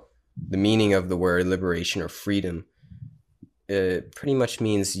about the meaning of the word liberation or freedom, it pretty much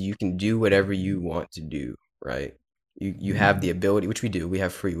means you can do whatever you want to do, right? You have the ability, which we do. We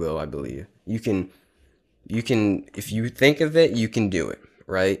have free will, I believe. You can if you think of it, you can do it,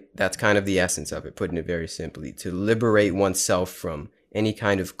 right? That's kind of the essence of it, putting it very simply, to liberate oneself from any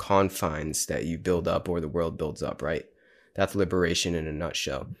kind of confines that you build up or the world builds up, right? That's liberation in a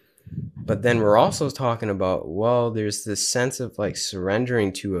nutshell. But then we're also talking about, well, there's this sense of like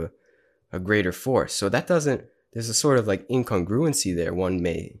surrendering to a greater force. So that doesn't, there's a sort of like incongruency there, one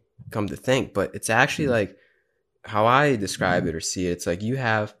may come to think, but it's actually like how I describe it or see it. It's like you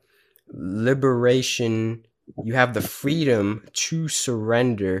have liberation, you have the freedom to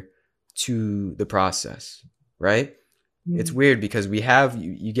surrender to the process, right? It's Mm. weird because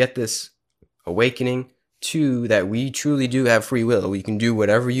you get this awakening to that we truly do have free will. You can do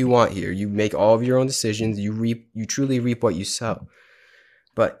whatever you want here. You make all of your own decisions. You truly reap what you sow.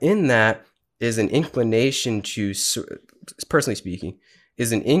 But in that is an inclination to, personally speaking,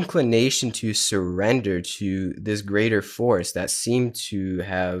 is an inclination to surrender to this greater force that seemed to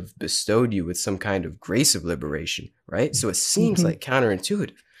have bestowed you with some kind of grace of liberation, right? So it seems Mm-hmm. like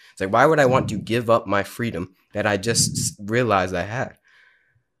counterintuitive. It's like, why would I want to give up my freedom that I just realized I had?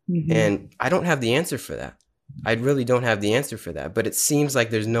 Mm-hmm. And I don't have the answer for that. I really don't have the answer for that, but it seems like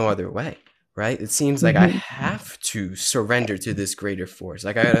there's no other way, right? It seems like I Mm-hmm. have to surrender to this greater force.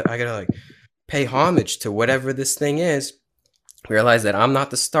 Like I gotta like pay homage to whatever this thing is. Realize that I'm not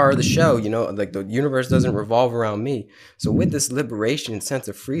the star of the show, you know, like the universe doesn't revolve around me. So with this liberation and sense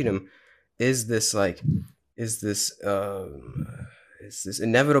of freedom is this like is this is this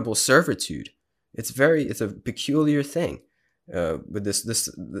inevitable servitude. It's a peculiar thing. With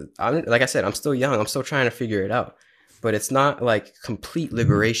like I said, I'm still young. I'm still trying to figure it out. But it's not like complete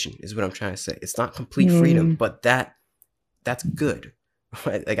liberation, is what I'm trying to say. It's not complete freedom, Mm. but that's good.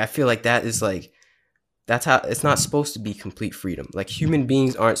 Right? Like I feel like that is like that's how it's not supposed to be complete freedom. Like human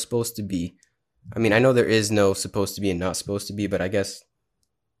beings aren't supposed to be. I mean, I know there is no supposed to be and not supposed to be, but I guess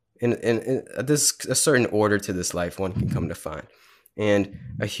in there's a certain order to this life one can come to find, and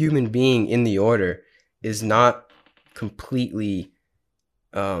a human being in the order is not completely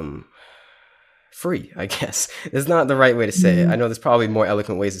um free, I guess. It's not the right way to say it. I Mm. know there's probably more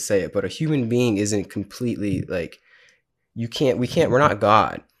eloquent ways to say it, but a human being isn't completely like we're not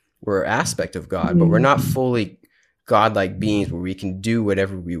God. We're an aspect of God, but we're Mm. not fully godlike beings where we can do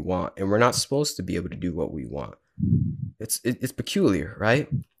whatever we want, and we're not supposed to be able to do what we want. It's peculiar, right?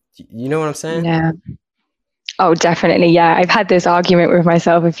 You know what I'm saying? Yeah, Oh, definitely. Yeah. I've had this argument with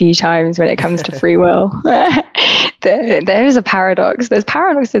myself a few times when it comes to free will. There is a paradox. There's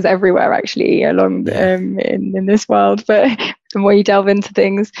paradoxes everywhere, actually, along Yeah, in this world. But the more you delve into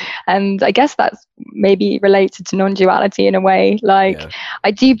things, and I guess that's maybe related to non-duality in a way. Like, yeah,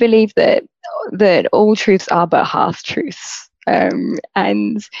 I do believe that all truths are but half truths.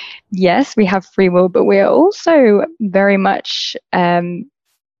 And yes, we have free will, but we're also very much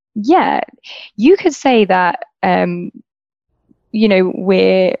yeah, you could say that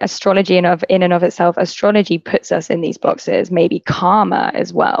we're astrology in and of itself. Astrology puts us in these boxes. Maybe karma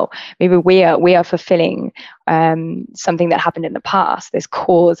as well. Maybe we are fulfilling something that happened in the past. This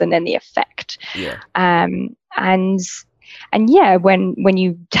cause and then the effect. yeah. And yeah, when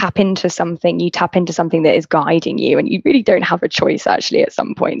you tap into something, you tap into something that is guiding you, and you really don't have a choice. Actually, at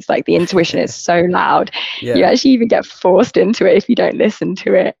some points, like the intuition is so loud, you Yeah. actually even get forced into it if you don't listen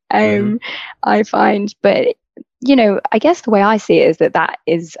to it. Mm-hmm. I find, but I guess the way I see it is that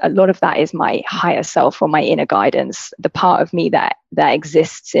is a lot of that is my higher self or my inner guidance, the part of me that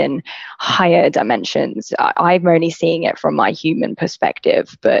exists in higher dimensions. I'm only seeing it from my human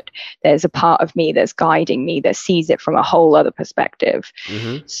perspective, but there's a part of me that's guiding me that sees it from a whole other perspective.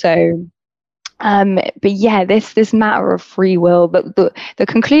 Mm-hmm. So but yeah, this matter of free will, but the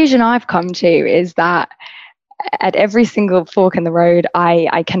conclusion I've come to is that at every single fork in the road,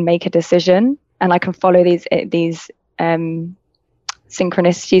 I can make a decision and I can follow these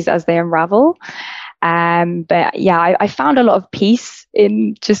synchronicities as they unravel. But yeah, I found a lot of peace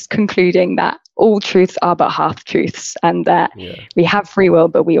in just concluding that all truths are but half truths, and that Yeah. we have free will,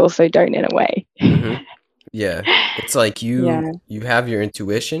 but we also don't in a way. Mm-hmm. Yeah. It's like Yeah. you have your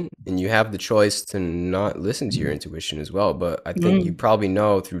intuition and you have the choice to not listen to your intuition as well. But I think you Mm. probably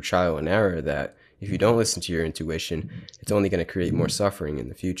know through trial and error that if you don't listen to your intuition, it's only going to create more suffering in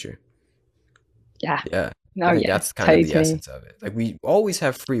the future. Yeah. Yeah. I No, think yeah, that's kind of the totally. essence of it. Like we always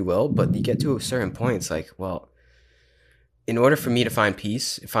have free will, but you get to a certain point, it's like, well, in order for me to find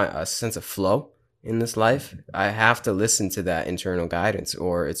peace, find a sense of flow in this life, I have to listen to that internal guidance,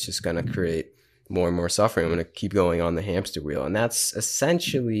 or it's just going to create more and more suffering. I'm going to keep going on the hamster wheel. And that's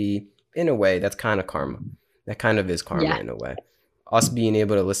essentially, in a way, that's kind of karma. That kind of is karma Yeah. in a way. Us being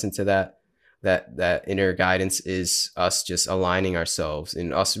able to listen to that inner guidance is us just aligning ourselves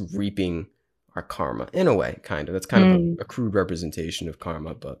and us reaping our karma in a way, kind of. That's kind of Mm. a crude representation of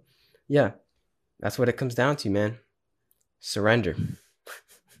karma, but yeah, that's what it comes down to, man. Surrender.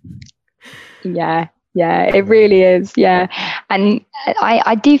 Yeah, yeah, it Yeah. really is. Yeah. And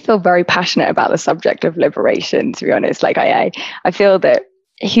I do feel very passionate about the subject of liberation, to be honest. Like I feel that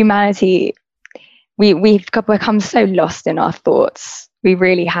humanity, become so lost in our thoughts. We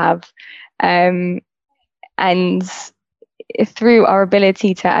really have. Um, and through our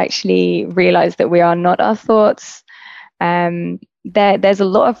ability to actually realize that we are not our thoughts, there's a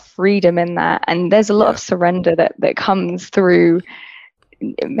lot of freedom in that. And there's a lot of Yeah. surrender that comes through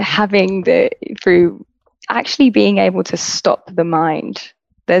having through actually being able to stop the mind.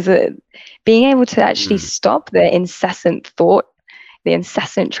 There's a being able to actually Mm. stop the incessant thought, the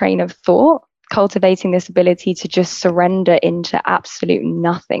incessant train of thought, cultivating this ability to just surrender into absolute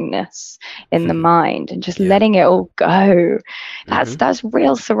nothingness in the mind and just Yeah. letting it all go. That's Hmm. that's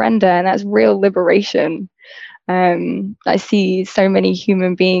real surrender, and that's real liberation. I see so many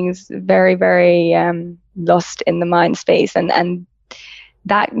human beings very, very lost in the mind space, and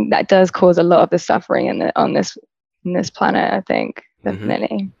that does cause a lot of the suffering on this planet, I think, Hmm.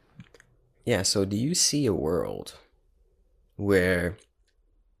 definitely. Yeah. So, do you see a world where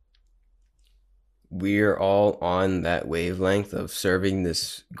we're all on that wavelength of serving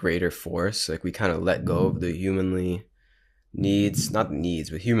this greater force? Like we kind of let go of the humanly needs, not needs,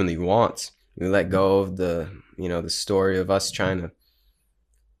 but humanly wants. We let go of the story of us trying to,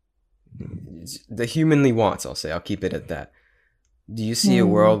 the humanly wants, I'll say. I'll keep it at that. Do you see a Mm.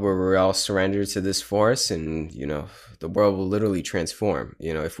 world where we're all surrendered to this force and, the world will literally transform?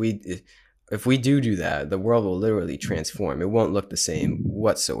 If we do that, the world will literally transform. It won't look the same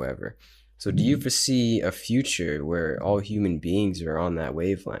whatsoever. So do you foresee a future where all human beings are on that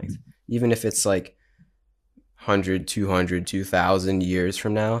wavelength? Even if it's like 100, 200, 2,000 years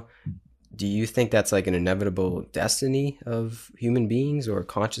from now, do you think that's like an inevitable destiny of human beings or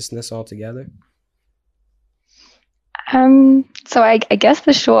consciousness altogether? So I guess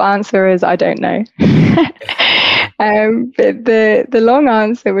the short answer is I don't know. But the long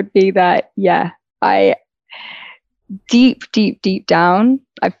answer would be that yeah, I deep, deep, deep down,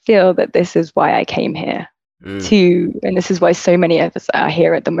 I feel that this is why I came here Mm, to, and this is why so many of us are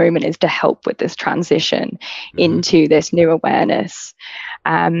here at the moment, is to help with this transition mm-hmm, into this new awareness.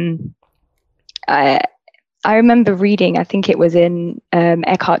 Um, I, I remember reading, I think it was in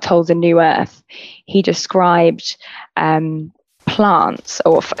Eckhart Tolle's A New Earth, he described um, plants,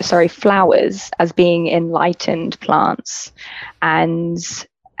 or sorry, flowers as being enlightened plants, and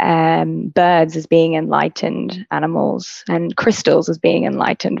birds as being enlightened animals, and crystals as being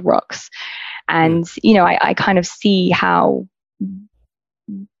enlightened rocks. Mm, And, I kind of see how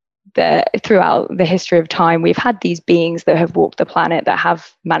throughout the history of time, we've had these beings that have walked the planet that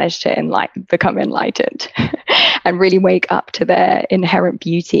have managed to become enlightened and really wake up to their inherent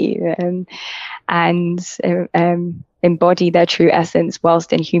beauty, and embody their true essence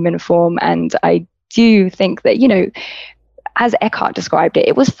whilst in human form. And I do think that, as Eckhart described it,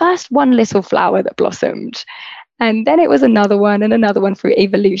 it was first one little flower that blossomed, and then it was another one and another one through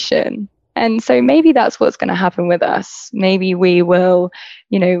evolution. And so maybe that's what's going to happen with us. Maybe we will,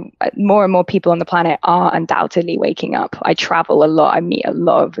 more and more people on the planet are undoubtedly waking up. I travel a lot. I meet a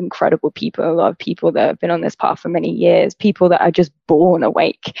lot of incredible people, a lot of people that have been on this path for many years, people that are just born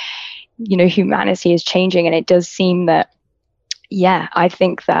awake. Humanity is changing. And it does seem that, yeah, I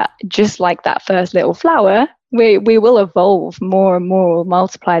think that just like that first little flower, we will evolve more and more, will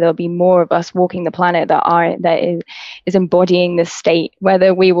multiply. There'll be more of us walking the planet that is embodying this state.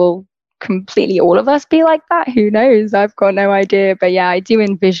 Whether we will completely all of us be like that, who knows? I've got no idea. But yeah, I do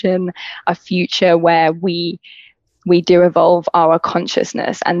envision a future where we do evolve our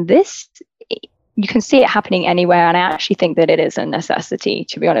consciousness, and this, you can see it happening anywhere. And I actually think that it is a necessity,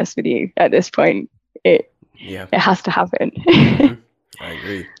 to be honest with you. At this point, it yeah. it has to happen. Hmm. I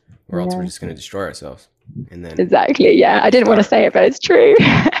agree. Or else we're Yeah. just gonna destroy ourselves, and then Exactly. Yeah. I didn't want to start. say it, but it's true.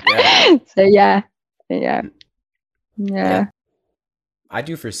 Yeah. So yeah. Yeah. Yeah. Yeah. I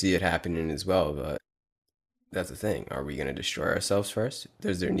do foresee it happening as well, but that's the thing. Are we gonna destroy ourselves first?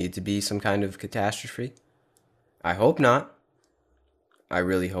 Does there need to be some kind of catastrophe? I hope not. I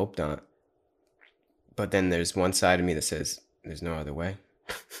really hope not. But then there's one side of me that says there's no other way.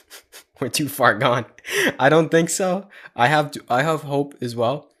 We're too far gone. I don't think so. I have hope as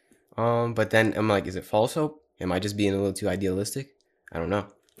well. But then I'm like, is it false hope? Am I just being a little too idealistic? I don't know.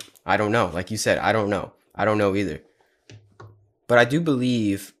 I don't know. Like you said, I don't know. I don't know either. But I do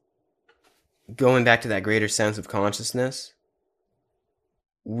believe, going back to that greater sense of consciousness,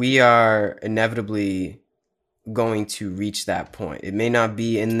 we are inevitably going to reach that point. It may not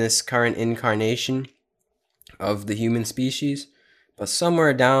be in this current incarnation of the human species, but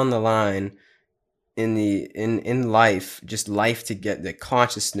somewhere down the line in life, just life, to get the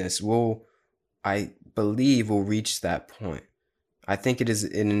consciousness will, I believe, will reach that point. I think it is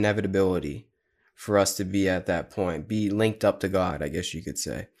an inevitability for us to be at that point, be linked up to God, I guess you could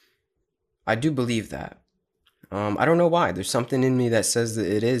say. I do believe that. I don't know why. There's something in me that says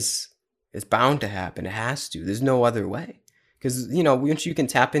that it's bound to happen. It has to. There's no other way. Because, once you can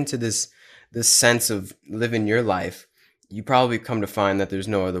tap into this sense of living your life, you probably come to find that there's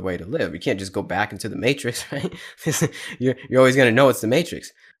no other way to live. You can't just go back into the matrix, right? You're always going to know it's the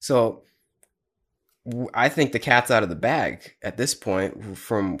matrix. So I think the cat's out of the bag at this point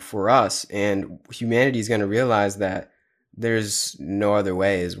for us, and humanity is going to realize that there's no other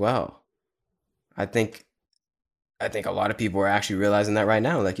way as well. I think I think a lot of people are actually realizing that right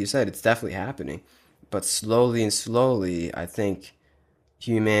now. Like you said, it's definitely happening. But slowly and slowly, I think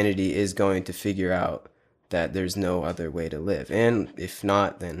humanity is going to figure out that there's no other way to live. And if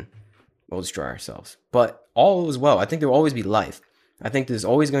not, then we'll destroy ourselves. But all is well. I think there will always be life. I think there's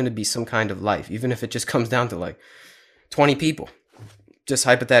always going to be some kind of life, even if it just comes down to like 20 people, just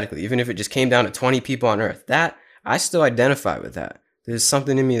hypothetically, even if it just came down to 20 people on Earth. That, I still identify with that. There's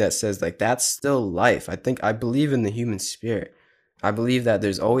something in me that says like that's still life. I believe in the human spirit. I believe that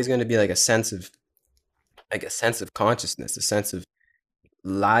there's always going to be like a sense of consciousness, a sense of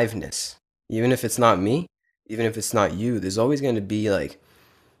liveness. Even if it's not me, even if it's not you, there's always going to be like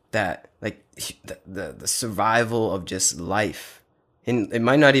that, like the survival of just life. And it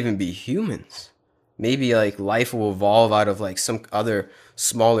might not even be humans. Maybe like life will evolve out of like some other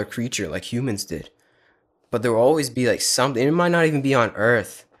smaller creature like humans did. But there will always be like something. It might not even be on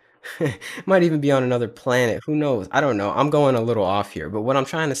Earth. It might even be on another planet. Who knows? I don't know. I'm going a little off here, but what I'm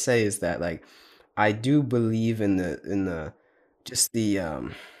trying to say is that like I do believe in the just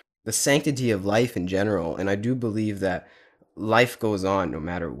the sanctity of life in general, and I do believe that life goes on no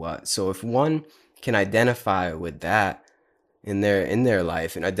matter what. So if one can identify with that in their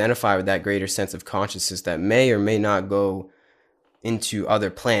life, and identify with that greater sense of consciousness that may or may not go into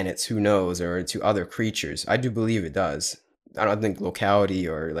other planets, who knows, or into other creatures. I do believe it does. I don't think locality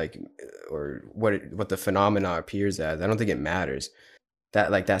or like or what the phenomena appears as. I don't think it matters.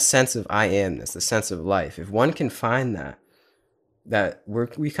 That, like, that sense of I amness, the sense of life. If one can find that, that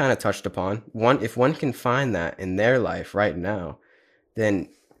we kind of touched upon. One, if one can find that in their life right now, then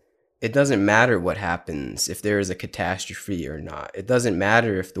it doesn't matter what happens, if there is a catastrophe or not. It doesn't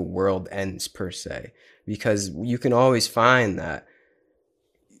matter if the world ends per se, because you can always find that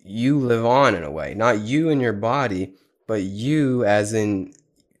you live on in a way, not you in your body, but you as in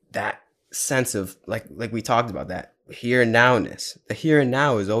that sense of, like we talked about, that here and nowness. The here and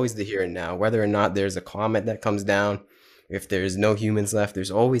now is always the here and now, whether or not there's a comet that comes down, if there's no humans left,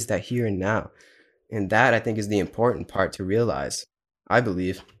 there's always that here and now. And that, I think, is the important part to realize, I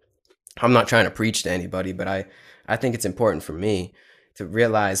believe. I'm not trying to preach to anybody, but I think it's important for me to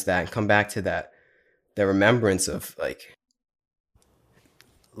realize that and come back to that, the remembrance of, like,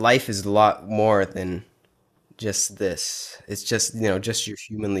 life is a lot more than just this. It's just, just your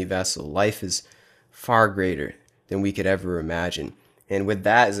humanly vessel. Life is far greater than we could ever imagine. And with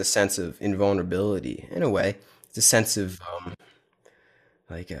that is a sense of invulnerability in a way. It's a sense of,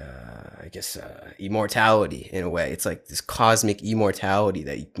 like, I guess, immortality in a way. It's like this cosmic immortality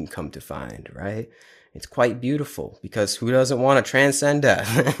that you can come to find, right? It's quite beautiful, because who doesn't want to transcend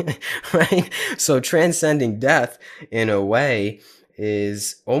death, right? So transcending death in a way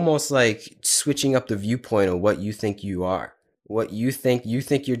is almost like switching up the viewpoint of what you think you are. What you think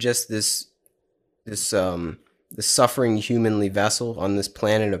you're just this suffering humanly vessel on this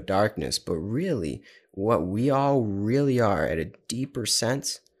planet of darkness, but really what we all really are at a deeper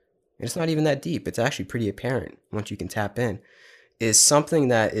sense, and it's not even that deep, it's actually pretty apparent once you can tap in, is something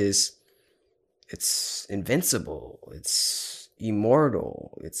that is, it's invincible, it's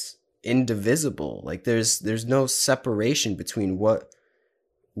immortal, it's indivisible. Like there's no separation between what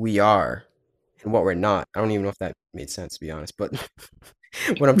we are and what we're not. I don't even know if that made sense, to be honest, but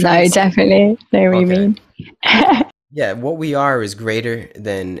what I'm trying to No, say. definitely know what you Okay. mean. Yeah, what we are is greater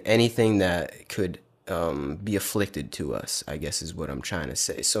than anything that could be afflicted to us, I guess is what I'm trying to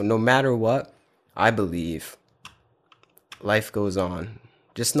say. So no matter what, I believe life goes on.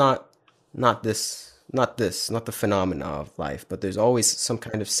 Just not the phenomena of life, but there's always some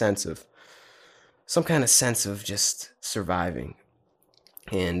kind of sense of just surviving.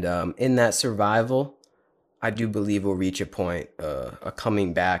 And in that survival, I do believe we'll reach a point, a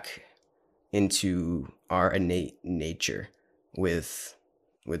coming back into our innate nature with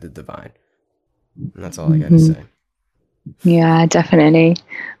the divine. And that's all I got to Mhm. say. Yeah, definitely.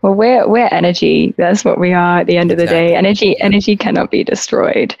 Well, we're energy. That's what we are at the end of the day. Exactly. Yeah. Energy cannot be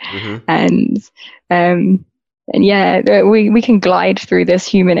destroyed. Mm-hmm. And um and yeah, we can glide through this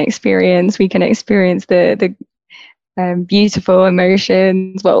human experience. We can experience the beautiful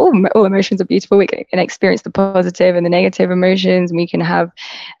emotions. Well, all emotions are beautiful. We can experience the positive and the negative emotions. We can have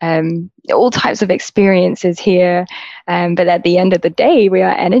all types of experiences here. But at the end of the day, we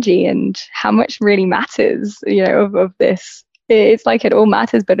are energy, and how much really matters, of this. It's like it all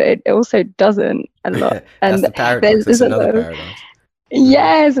matters, but it also doesn't a lot. That's And the paradox. there's That's a another lot. paradox. Mm-hmm.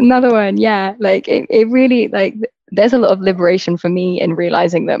 Yes, another one. Yeah, like it really, like there's a lot of liberation for me in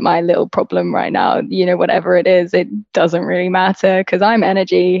realizing that my little problem right now, whatever it is, it doesn't really matter, because I'm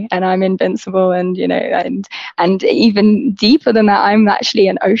energy and I'm invincible, and and even deeper than that, I'm actually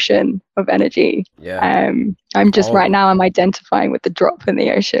an ocean of energy. Yeah. I'm just, All of right it. now I'm identifying with the drop in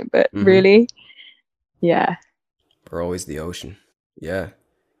the ocean, but Mm-hmm. really, yeah. We're always the ocean. Yeah.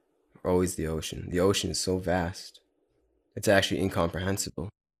 We're always the ocean. The ocean is so vast. It's actually incomprehensible.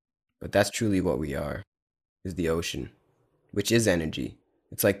 But that's truly what we are, is the ocean, which is energy.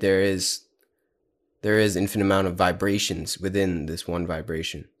 It's like there is infinite amount of vibrations within this one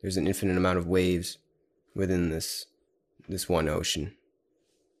vibration. There's an infinite amount of waves within this one ocean.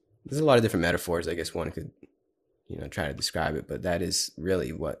 There's a lot of different metaphors, I guess one could, try to describe it, but that is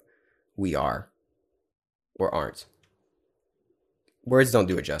really what we are or aren't. Words don't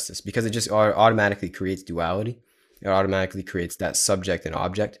do it justice, because it just automatically creates duality. It automatically creates that subject and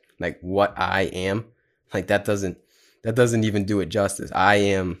object, like what I am. Like that doesn't even do it justice. I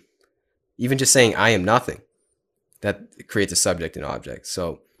am, even just saying I am nothing, that creates a subject and object.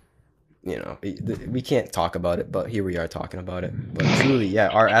 So we can't talk about it, but here we are talking about it. But truly, yeah,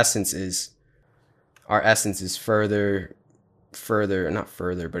 our essence is further, not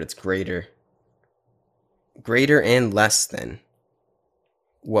further, but it's greater and less than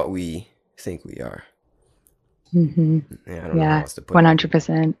what we think we are. Hmm. Yeah, I don't know how Yeah, else to put it.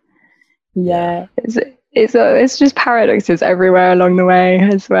 100%. Yeah, Yeah, it's just paradoxes everywhere along the way.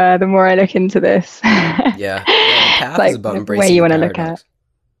 I swear, the more I look into this, yeah, yeah. The path is like about whatever way embracing you the want to look at. paradox.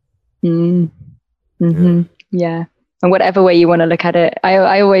 Mm, Yeah, yeah, and whatever way you want to look at it,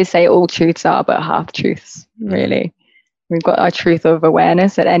 I always say all truths are but half truths. mm-hmm. Really, we've got our truth of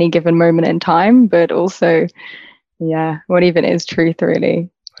awareness at any given moment in time, but also Yeah. What even is truth, really?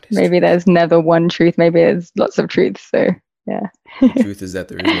 What is Maybe truth? there's never one truth. Maybe there's lots of truths. So, yeah. The truth is that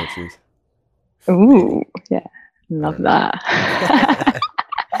there is no truth. Ooh, Maybe. yeah. I Love don't know.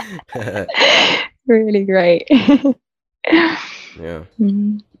 that. Really great. Yeah.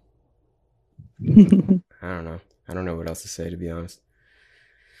 Mm. I don't know. I don't know what else to say, to be honest.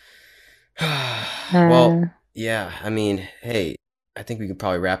 uh, Well, yeah. I mean, hey, I think we can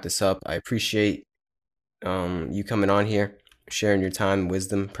probably wrap this up. I appreciate you coming on here, sharing your time,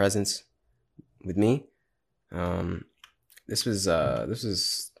 wisdom, presence with me. Um, this was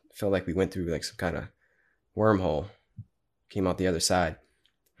felt like we went through like some kind of wormhole, came out the other side.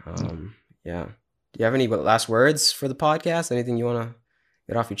 Yeah. Do you have any last words for the podcast? Anything you want to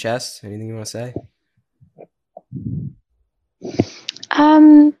get off your chest? Anything you want to say?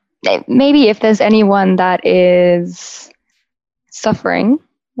 um, maybe if there's anyone that is suffering,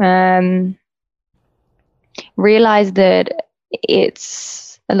 um, realize that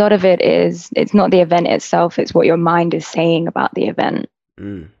it's a lot of it is it's not the event itself, it's what your mind is saying about the event.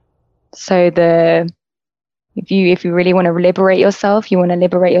 Mm. So if you really want to liberate yourself, you want to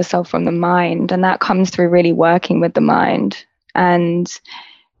liberate yourself from the mind, and that comes through really working with the mind. And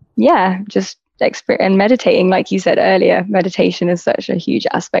yeah, just and meditating, like you said earlier, meditation is such a huge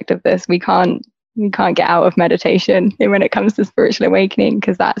aspect of this. We can't get out of meditation when it comes to spiritual awakening,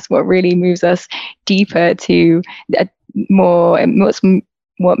 because that's what really moves us deeper to a more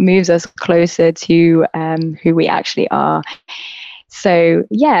what moves us closer to who we actually are. So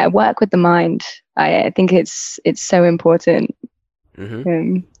yeah, work with the mind. I think it's so important.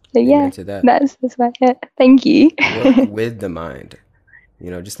 Mm-hmm. So yeah, Amen to that. that's about it. Thank you. Work with the mind.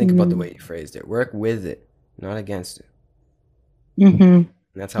 Just think about the Mm. way you phrased it. Work with it, not against it. Hmm. And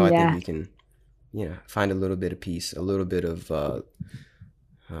that's how I think Yeah. we can, find a little bit of peace, a little bit of,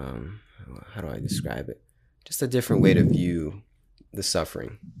 um, how do I describe it? Just a different way to view the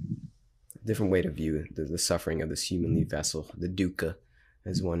suffering, a different way to view the suffering of this humanly vessel, the dukkha,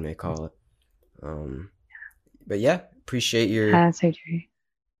 as one may call it. Um, but yeah, So true.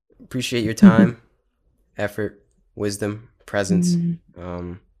 appreciate your time, effort, wisdom, presence.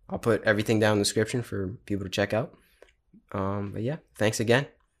 Mm. I'll put everything down in the description for people to check out. But yeah, thanks again.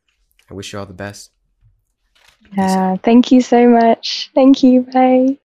 I wish you all the best. Peace out. Thank you so much. Thank you. Bye.